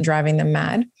coworker wasn't driving them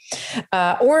mad,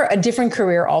 or a different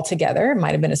career altogether. It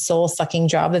might have been a soul-sucking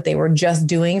job that they were just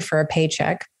doing for a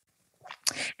paycheck.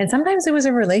 And sometimes it was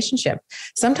a relationship.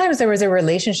 Sometimes there was a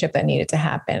relationship that needed to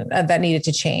happen, that needed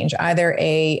to change, either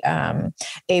a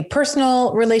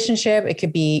personal relationship. It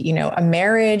could be, a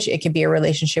marriage. It could be a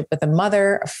relationship with a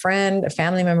mother, a friend, a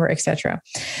family member, etc.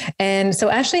 And so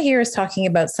Ashley here is talking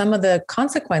about some of the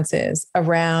consequences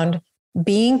around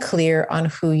being clear on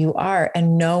who you are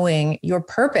and knowing your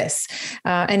purpose,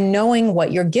 and knowing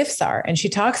what your gifts are. And she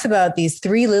talks about these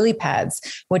 3 lily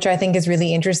pads, which I think is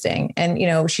really interesting. And,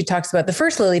 she talks about the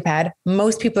first lily pad.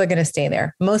 Most people are going to stay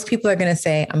there. Most people are going to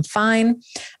say, I'm fine.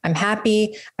 I'm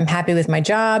happy with my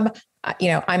job.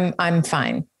 I'm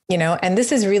fine, and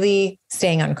this is really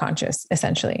staying unconscious,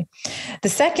 essentially. The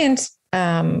second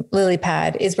lily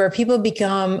pad is where people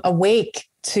become awake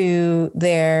to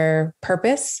their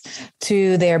purpose,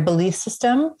 to their belief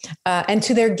system, and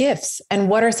to their gifts. And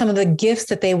what are some of the gifts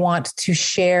that they want to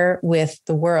share with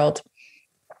the world?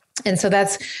 And so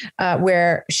that's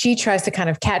where she tries to kind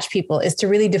of catch people, is to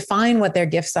really define what their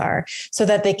gifts are so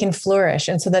that they can flourish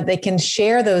and so that they can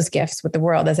share those gifts with the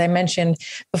world. As I mentioned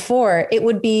before, it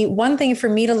would be one thing for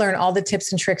me to learn all the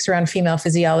tips and tricks around female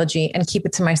physiology and keep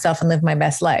it to myself and live my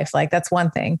best life. Like, that's one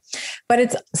thing. But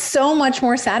it's so much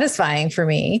more satisfying for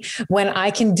me when I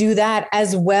can do that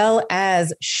as well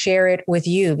as share it with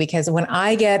you. Because when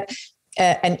I get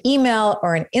an email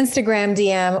or an Instagram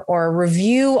DM or a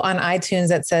review on iTunes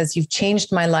that says you've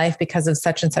changed my life because of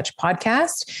such and such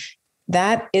podcast,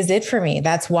 that is it for me.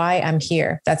 That's why I'm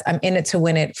here. I'm in it to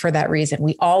win it for that reason.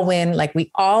 We all win, like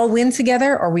we all win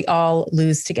together or we all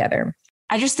lose together.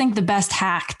 I just think the best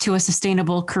hack to a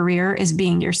sustainable career is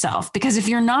being yourself, because if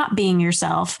you're not being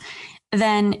yourself,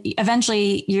 then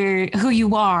eventually who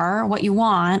you are, what you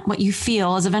want, what you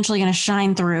feel is eventually going to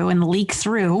shine through and leak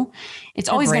through. It's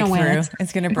always going to win.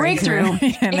 It's going to break through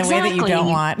in the way that you don't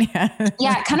want.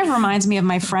 Yeah. It kind of reminds me of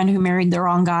my friend who married the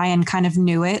wrong guy and kind of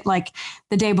knew it. Like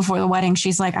the day before the wedding,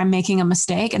 she's like, I'm making a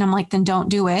mistake. And I'm like, then don't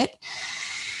do it.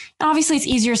 Obviously, it's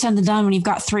easier said than done when you've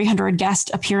got 300 guests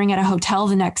appearing at a hotel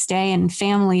the next day and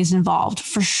families involved,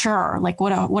 for sure. Like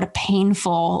what a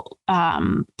painful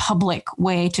public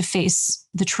way to face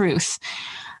the truth.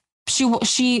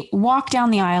 She walked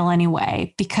down the aisle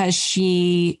anyway because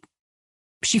she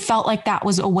felt like that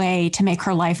was a way to make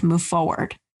her life move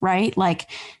forward, right? Like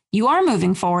you are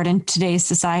moving forward in today's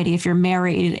society if you're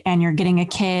married and you're getting a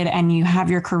kid and you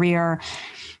have your career.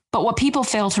 But what people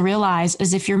fail to realize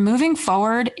is if you're moving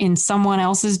forward in someone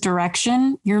else's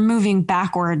direction, you're moving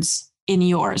backwards in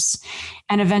yours.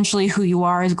 And eventually who you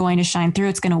are is going to shine through.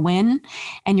 It's going to win.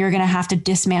 And you're going to have to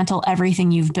dismantle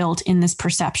everything you've built in this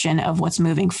perception of what's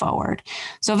moving forward.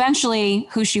 So eventually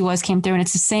who she was came through, and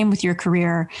it's the same with your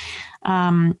career.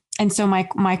 And so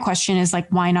my question is like,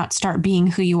 why not start being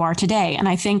who you are today? And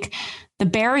I think the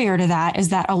barrier to that is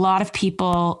that a lot of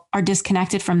people are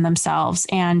disconnected from themselves.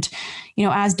 And, you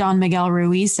know, as Don Miguel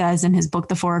Ruiz says in his book,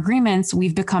 The Four Agreements,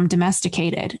 we've become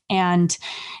domesticated. And,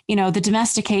 you know, the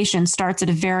domestication starts at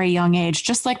a very young age,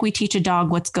 just like we teach a dog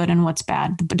what's good and what's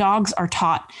bad. The dogs are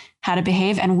taught how to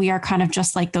behave. And we are kind of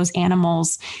just like those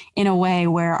animals in a way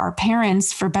where our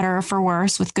parents, for better or for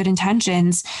worse, with good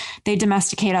intentions, they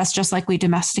domesticate us just like we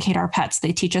domesticate our pets.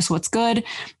 They teach us what's good.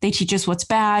 They teach us what's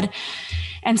bad.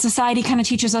 And society kind of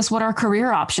teaches us what our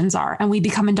career options are. And we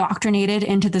become indoctrinated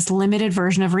into this limited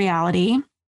version of reality.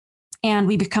 And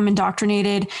we become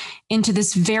indoctrinated into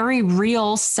this very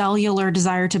real cellular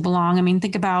desire to belong. I mean,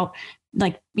 think about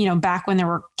like, you know, back when there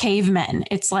were cavemen,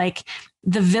 it's like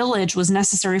the village was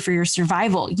necessary for your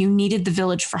survival. You needed the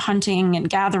village for hunting and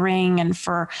gathering and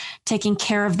for taking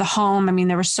care of the home. I mean,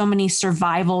 there were so many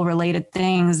survival related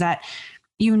things that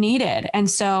you needed. And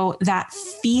so that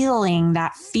feeling,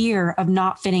 that fear of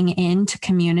not fitting into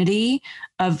community,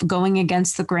 of going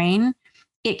against the grain,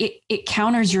 it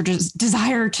counters your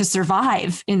desire to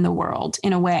survive in the world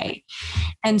in a way.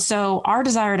 And so our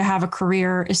desire to have a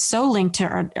career is so linked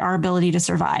to our ability to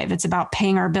survive. It's about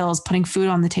paying our bills, putting food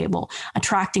on the table,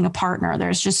 attracting a partner.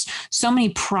 There's just so many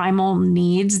primal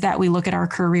needs that we look at our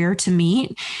career to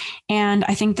meet. And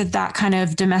I think that kind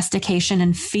of domestication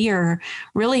and fear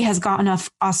really has gotten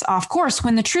us off course,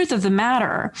 when the truth of the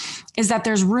matter is that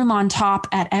there's room on top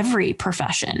at every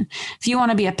profession. If you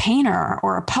want to be a painter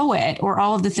or a poet or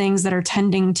all of the things that are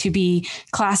tending to be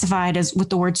classified as with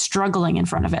the word struggling in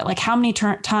front of it. Like how many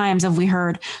times have we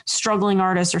heard struggling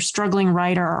artist or struggling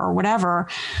writer or whatever?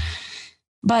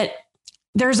 But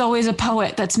there's always a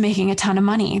poet that's making a ton of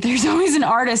money. There's always an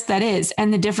artist that is.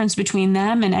 And the difference between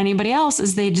them and anybody else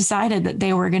is they decided that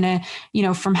they were going to, you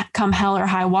know, from come hell or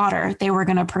high water, they were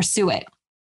going to pursue it.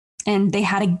 And they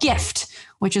had a gift,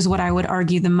 which is what I would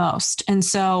argue the most. And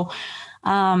so,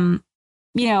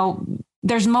 you know,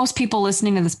 there's most people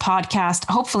listening to this podcast,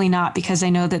 hopefully not, because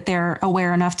I know that they're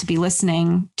aware enough to be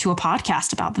listening to a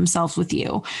podcast about themselves with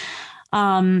you.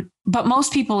 But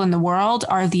most people in the world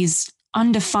are these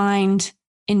undefined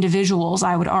individuals,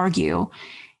 I would argue.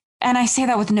 And I say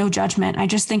that with no judgment. I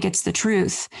just think it's the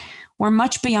truth. We're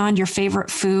much beyond your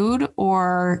favorite food,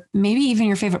 or maybe even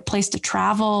your favorite place to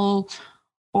travel,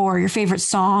 or your favorite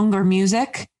song or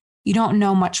music. You don't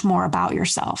know much more about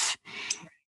yourself.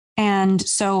 And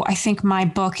so I think my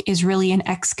book is really an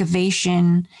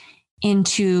excavation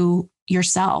into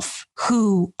yourself.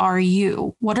 Who are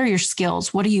you? What are your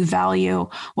skills? What do you value?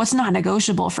 What's not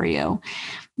negotiable for you?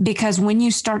 Because when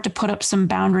you start to put up some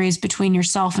boundaries between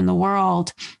yourself and the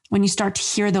world, when you start to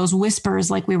hear those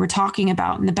whispers like we were talking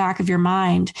about in the back of your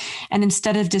mind, and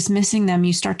instead of dismissing them,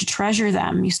 you start to treasure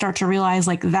them. You start to realize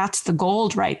like that's the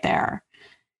gold right there.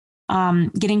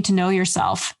 Getting to know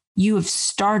yourself. You have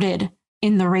started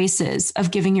in the races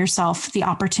of giving yourself the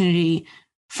opportunity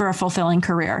for a fulfilling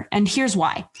career. And here's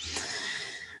why.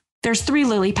 There's 3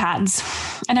 lily pads.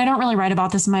 And I don't really write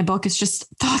about this in my book. It's just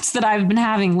thoughts that I've been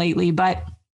having lately. But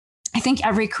I think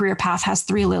every career path has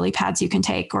 3 lily pads you can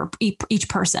take, or each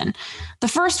person. The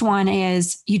first one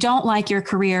is you don't like your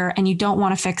career and you don't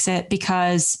want to fix it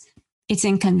because it's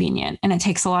inconvenient and it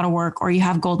takes a lot of work, or you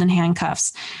have golden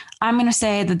handcuffs. I'm going to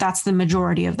say that that's the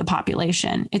majority of the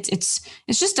population. It's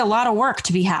just a lot of work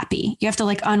to be happy. You have to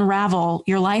like unravel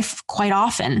your life quite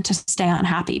often to stay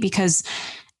unhappy, because,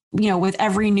 you know, with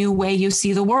every new way you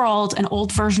see the world, an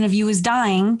old version of you is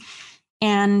dying,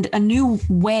 and a new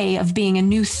way of being, a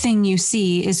new thing you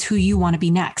see is who you want to be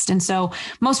next. And so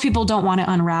most people don't want to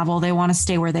unravel. They want to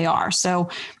stay where they are. So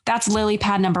that's lily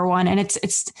pad number one. And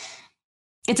it's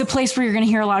a place where you're going to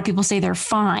hear a lot of people say they're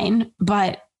fine,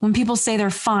 but when people say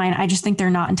they're fine, I just think they're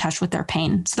not in touch with their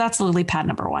pain. So that's lily pad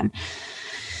number one.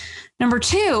 Number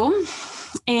two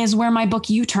is where my book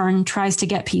U-Turn tries to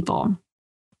get people.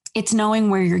 It's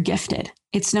knowing where you're gifted.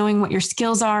 It's knowing what your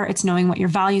skills are. It's knowing what your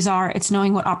values are. It's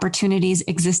knowing what opportunities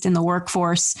exist in the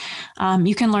workforce.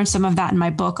 You can learn some of that in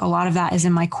my book. A lot of that is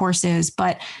in my courses,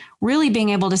 but really being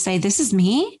able to say, this is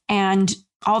me. And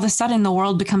all of a sudden the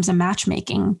world becomes a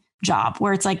matchmaking job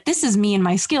where it's like, this is me and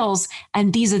my skills,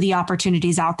 and these are the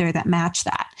opportunities out there that match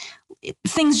that.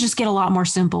 Things just get a lot more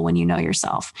simple when you know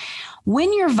yourself.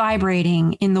 When you're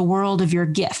vibrating in the world of your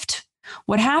gift,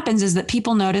 what happens is that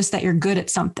people notice that you're good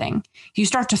at something. You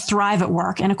start to thrive at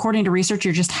work. And according to research,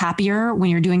 you're just happier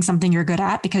when you're doing something you're good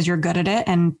at because you're good at it.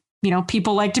 And, you know,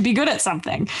 people like to be good at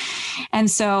something. And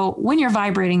so when you're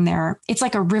vibrating there, it's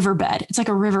like a riverbed. It's like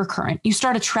a river current. You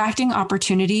start attracting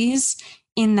opportunities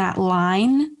in that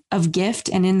line of gift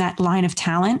and in that line of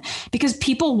talent, because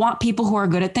people want people who are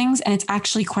good at things. And it's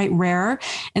actually quite rare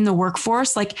in the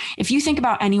workforce. Like if you think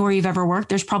about anywhere you've ever worked,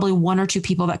 there's probably one or two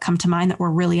people that come to mind that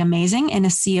were really amazing in a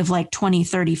sea of like 20,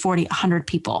 30, 40, 100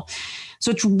 people.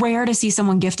 So it's rare to see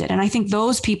someone gifted. And I think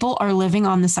those people are living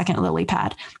on the second lily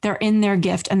pad. They're in their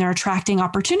gift and they're attracting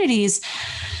opportunities.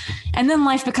 And then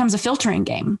life becomes a filtering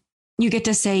game. You get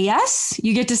to say yes,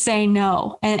 you get to say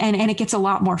no, and it gets a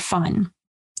lot more fun.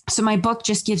 So my book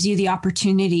just gives you the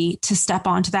opportunity to step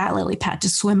onto that lily pad, to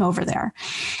swim over there.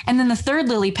 And then the third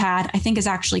lily pad, I think, is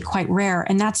actually quite rare.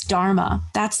 And that's Dharma.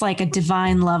 That's like a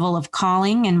divine level of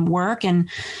calling and work. And,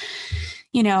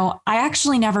 you know, I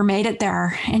actually never made it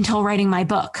there until writing my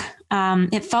book.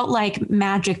 It felt like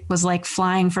magic was like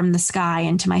flying from the sky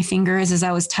into my fingers as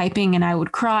I was typing, and I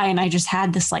would cry. And I just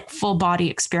had this like full body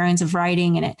experience of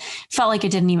writing, and it felt like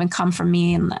it didn't even come from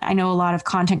me. And I know a lot of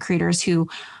content creators who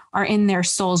are in their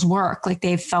soul's work, like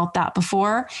they've felt that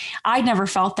before. I'd never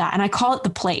felt that. And I call it the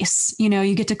place. You know,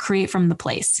 you get to create from the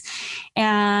place.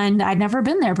 And I'd never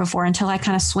been there before until I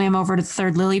kind of swam over to the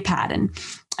third lily pad. And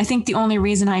I think the only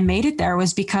reason I made it there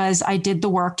was because I did the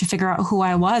work to figure out who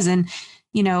I was. And,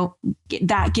 you know,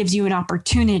 that gives you an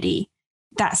opportunity,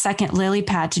 that second lily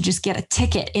pad, to just get a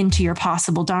ticket into your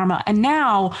possible Dharma. And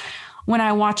now when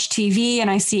I watch TV and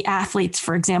I see athletes,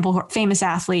 for example, famous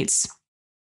athletes,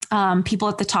 people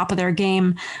at the top of their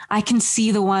game, I can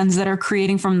see the ones that are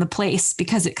creating from the place,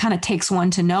 because it kind of takes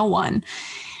one to know one.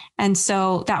 And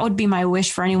so that would be my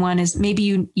wish for anyone, is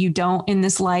maybe you don't in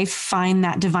this life find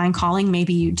that divine calling.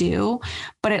 Maybe you do,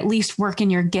 but at least work in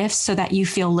your gifts so that you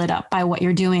feel lit up by what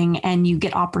you're doing and you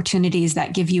get opportunities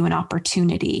that give you an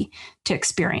opportunity to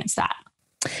experience that.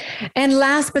 And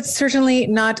last but certainly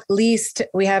not least,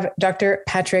 we have Dr.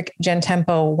 Patrick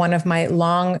Gentempo, one of my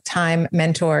longtime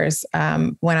mentors.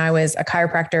 When I was a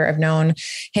chiropractor, I've known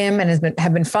him and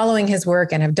have been following his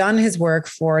work and have done his work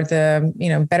for the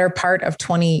better part of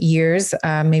 20 years,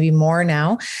 maybe more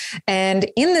now. And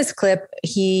in this clip,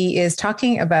 he is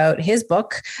talking about his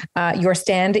book, Your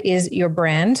Stand is Your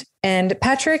Brand. And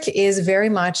Patrick is very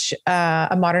much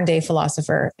a modern day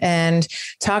philosopher and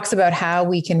talks about how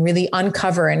we can really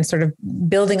uncover, and sort of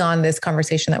building on this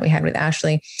conversation that we had with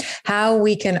Ashley, how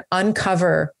we can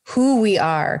uncover who we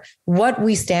are, what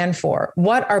we stand for,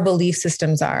 what our belief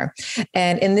systems are.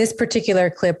 And in this particular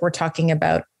clip, we're talking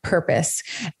about purpose.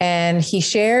 And he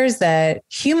shares that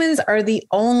humans are the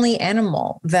only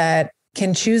animal that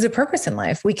can choose a purpose in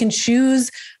life. We can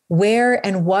choose where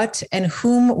and what and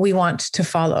whom we want to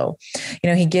follow.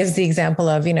 He gives the example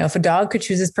of, if a dog could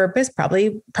choose his purpose,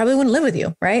 probably wouldn't live with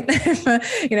you, right?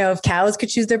 If cows could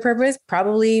choose their purpose,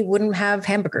 probably wouldn't have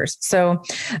hamburgers. So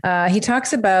he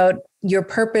talks about your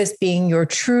purpose being your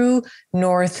true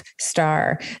North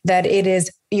Star, that it is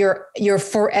your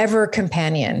forever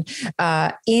companion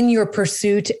in your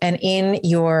pursuit and in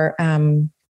your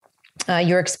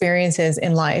experiences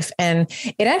in life. And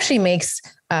it actually makes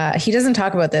he doesn't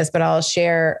talk about this, but I'll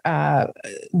share.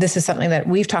 This is something that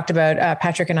we've talked about,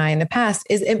 Patrick and I, in the past,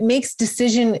 is it makes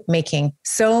decision-making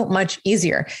so much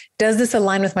easier. Does this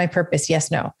align with my purpose?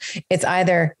 Yes, no. It's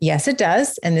either, yes, it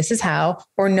does, and this is how,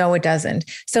 or no, it doesn't.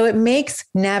 So it makes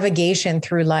navigation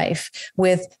through life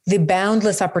with the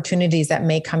boundless opportunities that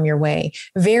may come your way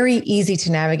very easy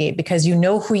to navigate, because you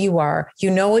know who you are, you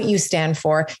know what you stand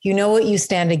for, you know what you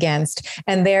stand against.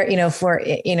 And there,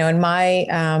 in my,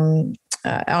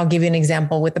 I'll give you an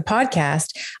example with the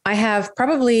podcast. I have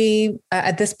probably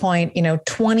at this point,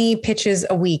 20 pitches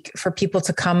a week for people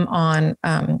to come on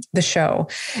the show.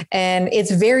 And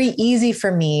it's very easy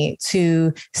for me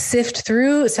to sift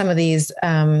through some of these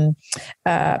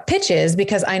pitches,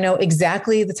 because I know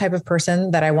exactly the type of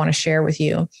person that I want to share with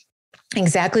you.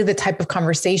 Exactly the type of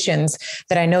conversations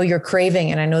that I know you're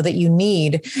craving and I know that you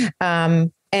need.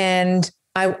 And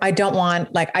I don't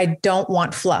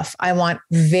want fluff. I want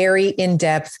very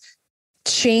in-depth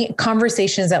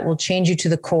conversations that will change you to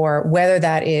the core, whether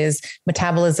that is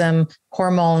metabolism,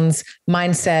 hormones,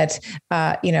 mindset,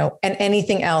 and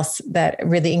anything else that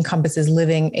really encompasses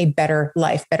living a better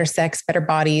life, better sex, better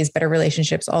bodies, better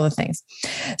relationships, all the things.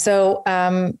 So,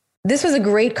 this was a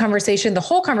great conversation. The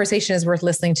whole conversation is worth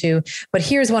listening to, but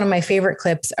here's one of my favorite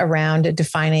clips around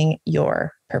defining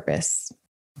your purpose.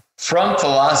 From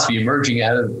philosophy, emerging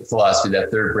out of philosophy, that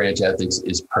third branch, ethics,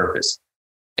 is purpose.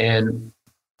 And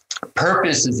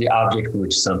purpose is the object for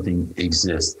which something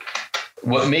exists.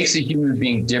 What makes a human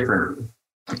being different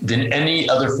than any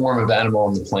other form of animal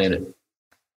on the planet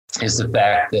is the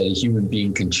fact that a human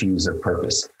being can choose a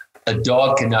purpose. A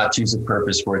dog cannot choose a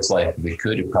purpose for its life. If it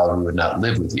could, it probably would not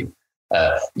live with you.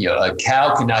 A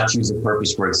cow cannot choose a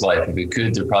purpose for its life. If it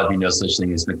could, there'd probably be no such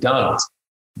thing as McDonald's.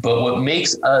 But what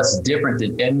makes us different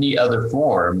than any other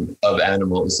form of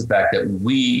animal is the fact that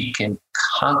we can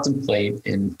contemplate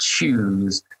and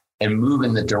choose and move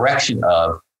in the direction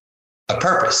of a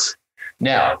purpose.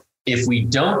 Now, if we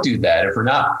don't do that, if we're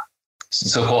not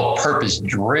so-called purpose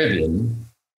driven,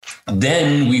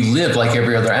 then we live like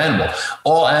every other animal.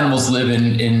 All animals live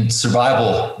in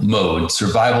survival mode,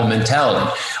 survival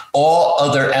mentality. All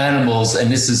other animals,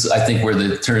 and this is, I think, where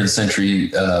the turn of the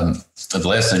century, of the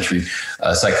last century,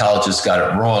 psychologists got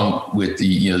it wrong with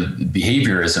the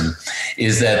behaviorism,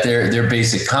 is that their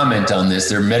basic comment on this,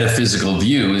 their metaphysical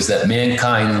view, is that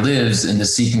mankind lives in the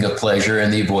seeking of pleasure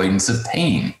and the avoidance of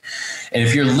pain. And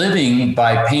if you're living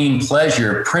by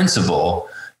pain-pleasure principle,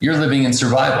 you're living in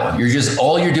survival.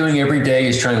 All you're doing every day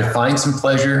is trying to find some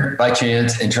pleasure by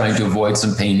chance and trying to avoid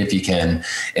some pain if you can.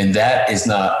 And that is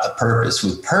not a purpose.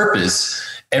 With purpose,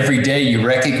 every day you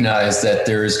recognize that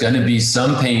there is going to be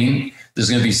some pain, there's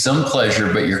going to be some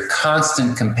pleasure, but your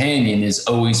constant companion is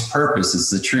always purpose. It's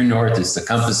the true north. It's the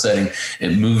compass setting.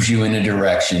 It moves you in a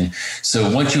direction. So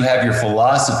once you have your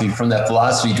philosophy, from that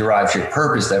philosophy derives your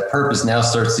purpose. That purpose now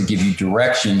starts to give you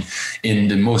direction in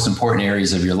the most important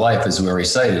areas of your life, as we already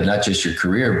cited, not just your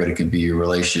career, but it can be your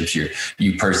relationships,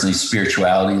 you personally.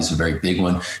 Spirituality is a very big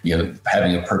one.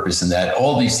 Having a purpose in that.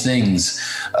 All these things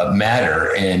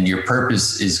matter, and your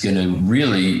purpose is going to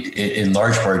really, in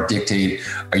large part, dictate,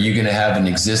 are you going to have an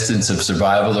existence of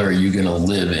survival, or are you going to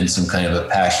live in some kind of a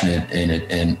passionate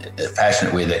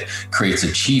way that creates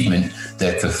achievement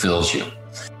that fulfills you?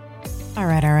 All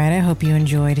right. I hope you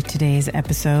enjoyed today's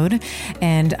episode.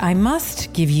 And I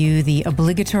must give you the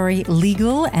obligatory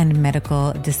legal and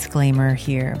medical disclaimer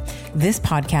here. This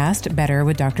podcast, Better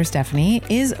with Dr. Stephanie,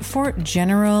 is for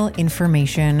general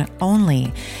information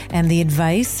only. And the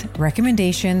advice,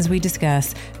 recommendations we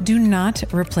discuss do not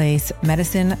replace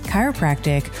medicine,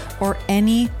 chiropractic, or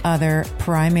any other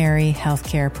primary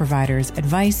healthcare provider's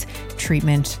advice,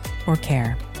 treatment, or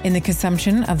care. In the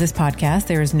consumption of this podcast,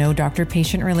 there is no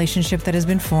doctor-patient relationship that has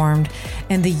been formed,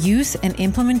 and the use and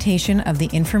implementation of the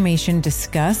information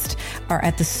discussed are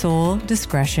at the sole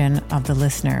discretion of the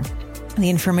listener. The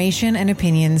information and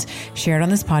opinions shared on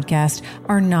this podcast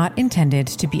are not intended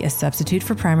to be a substitute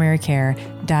for primary care,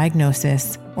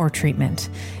 diagnosis, or treatment.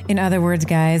 In other words,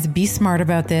 guys, be smart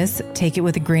about this. Take it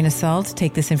with a grain of salt.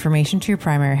 Take this information to your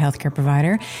primary healthcare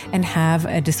provider and have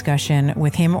a discussion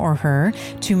with him or her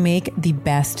to make the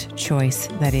best choice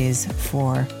that is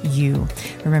for you.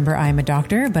 Remember, I am a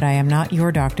doctor, but I am not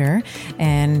your doctor,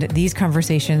 and these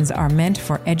conversations are meant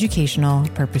for educational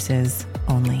purposes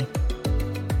only.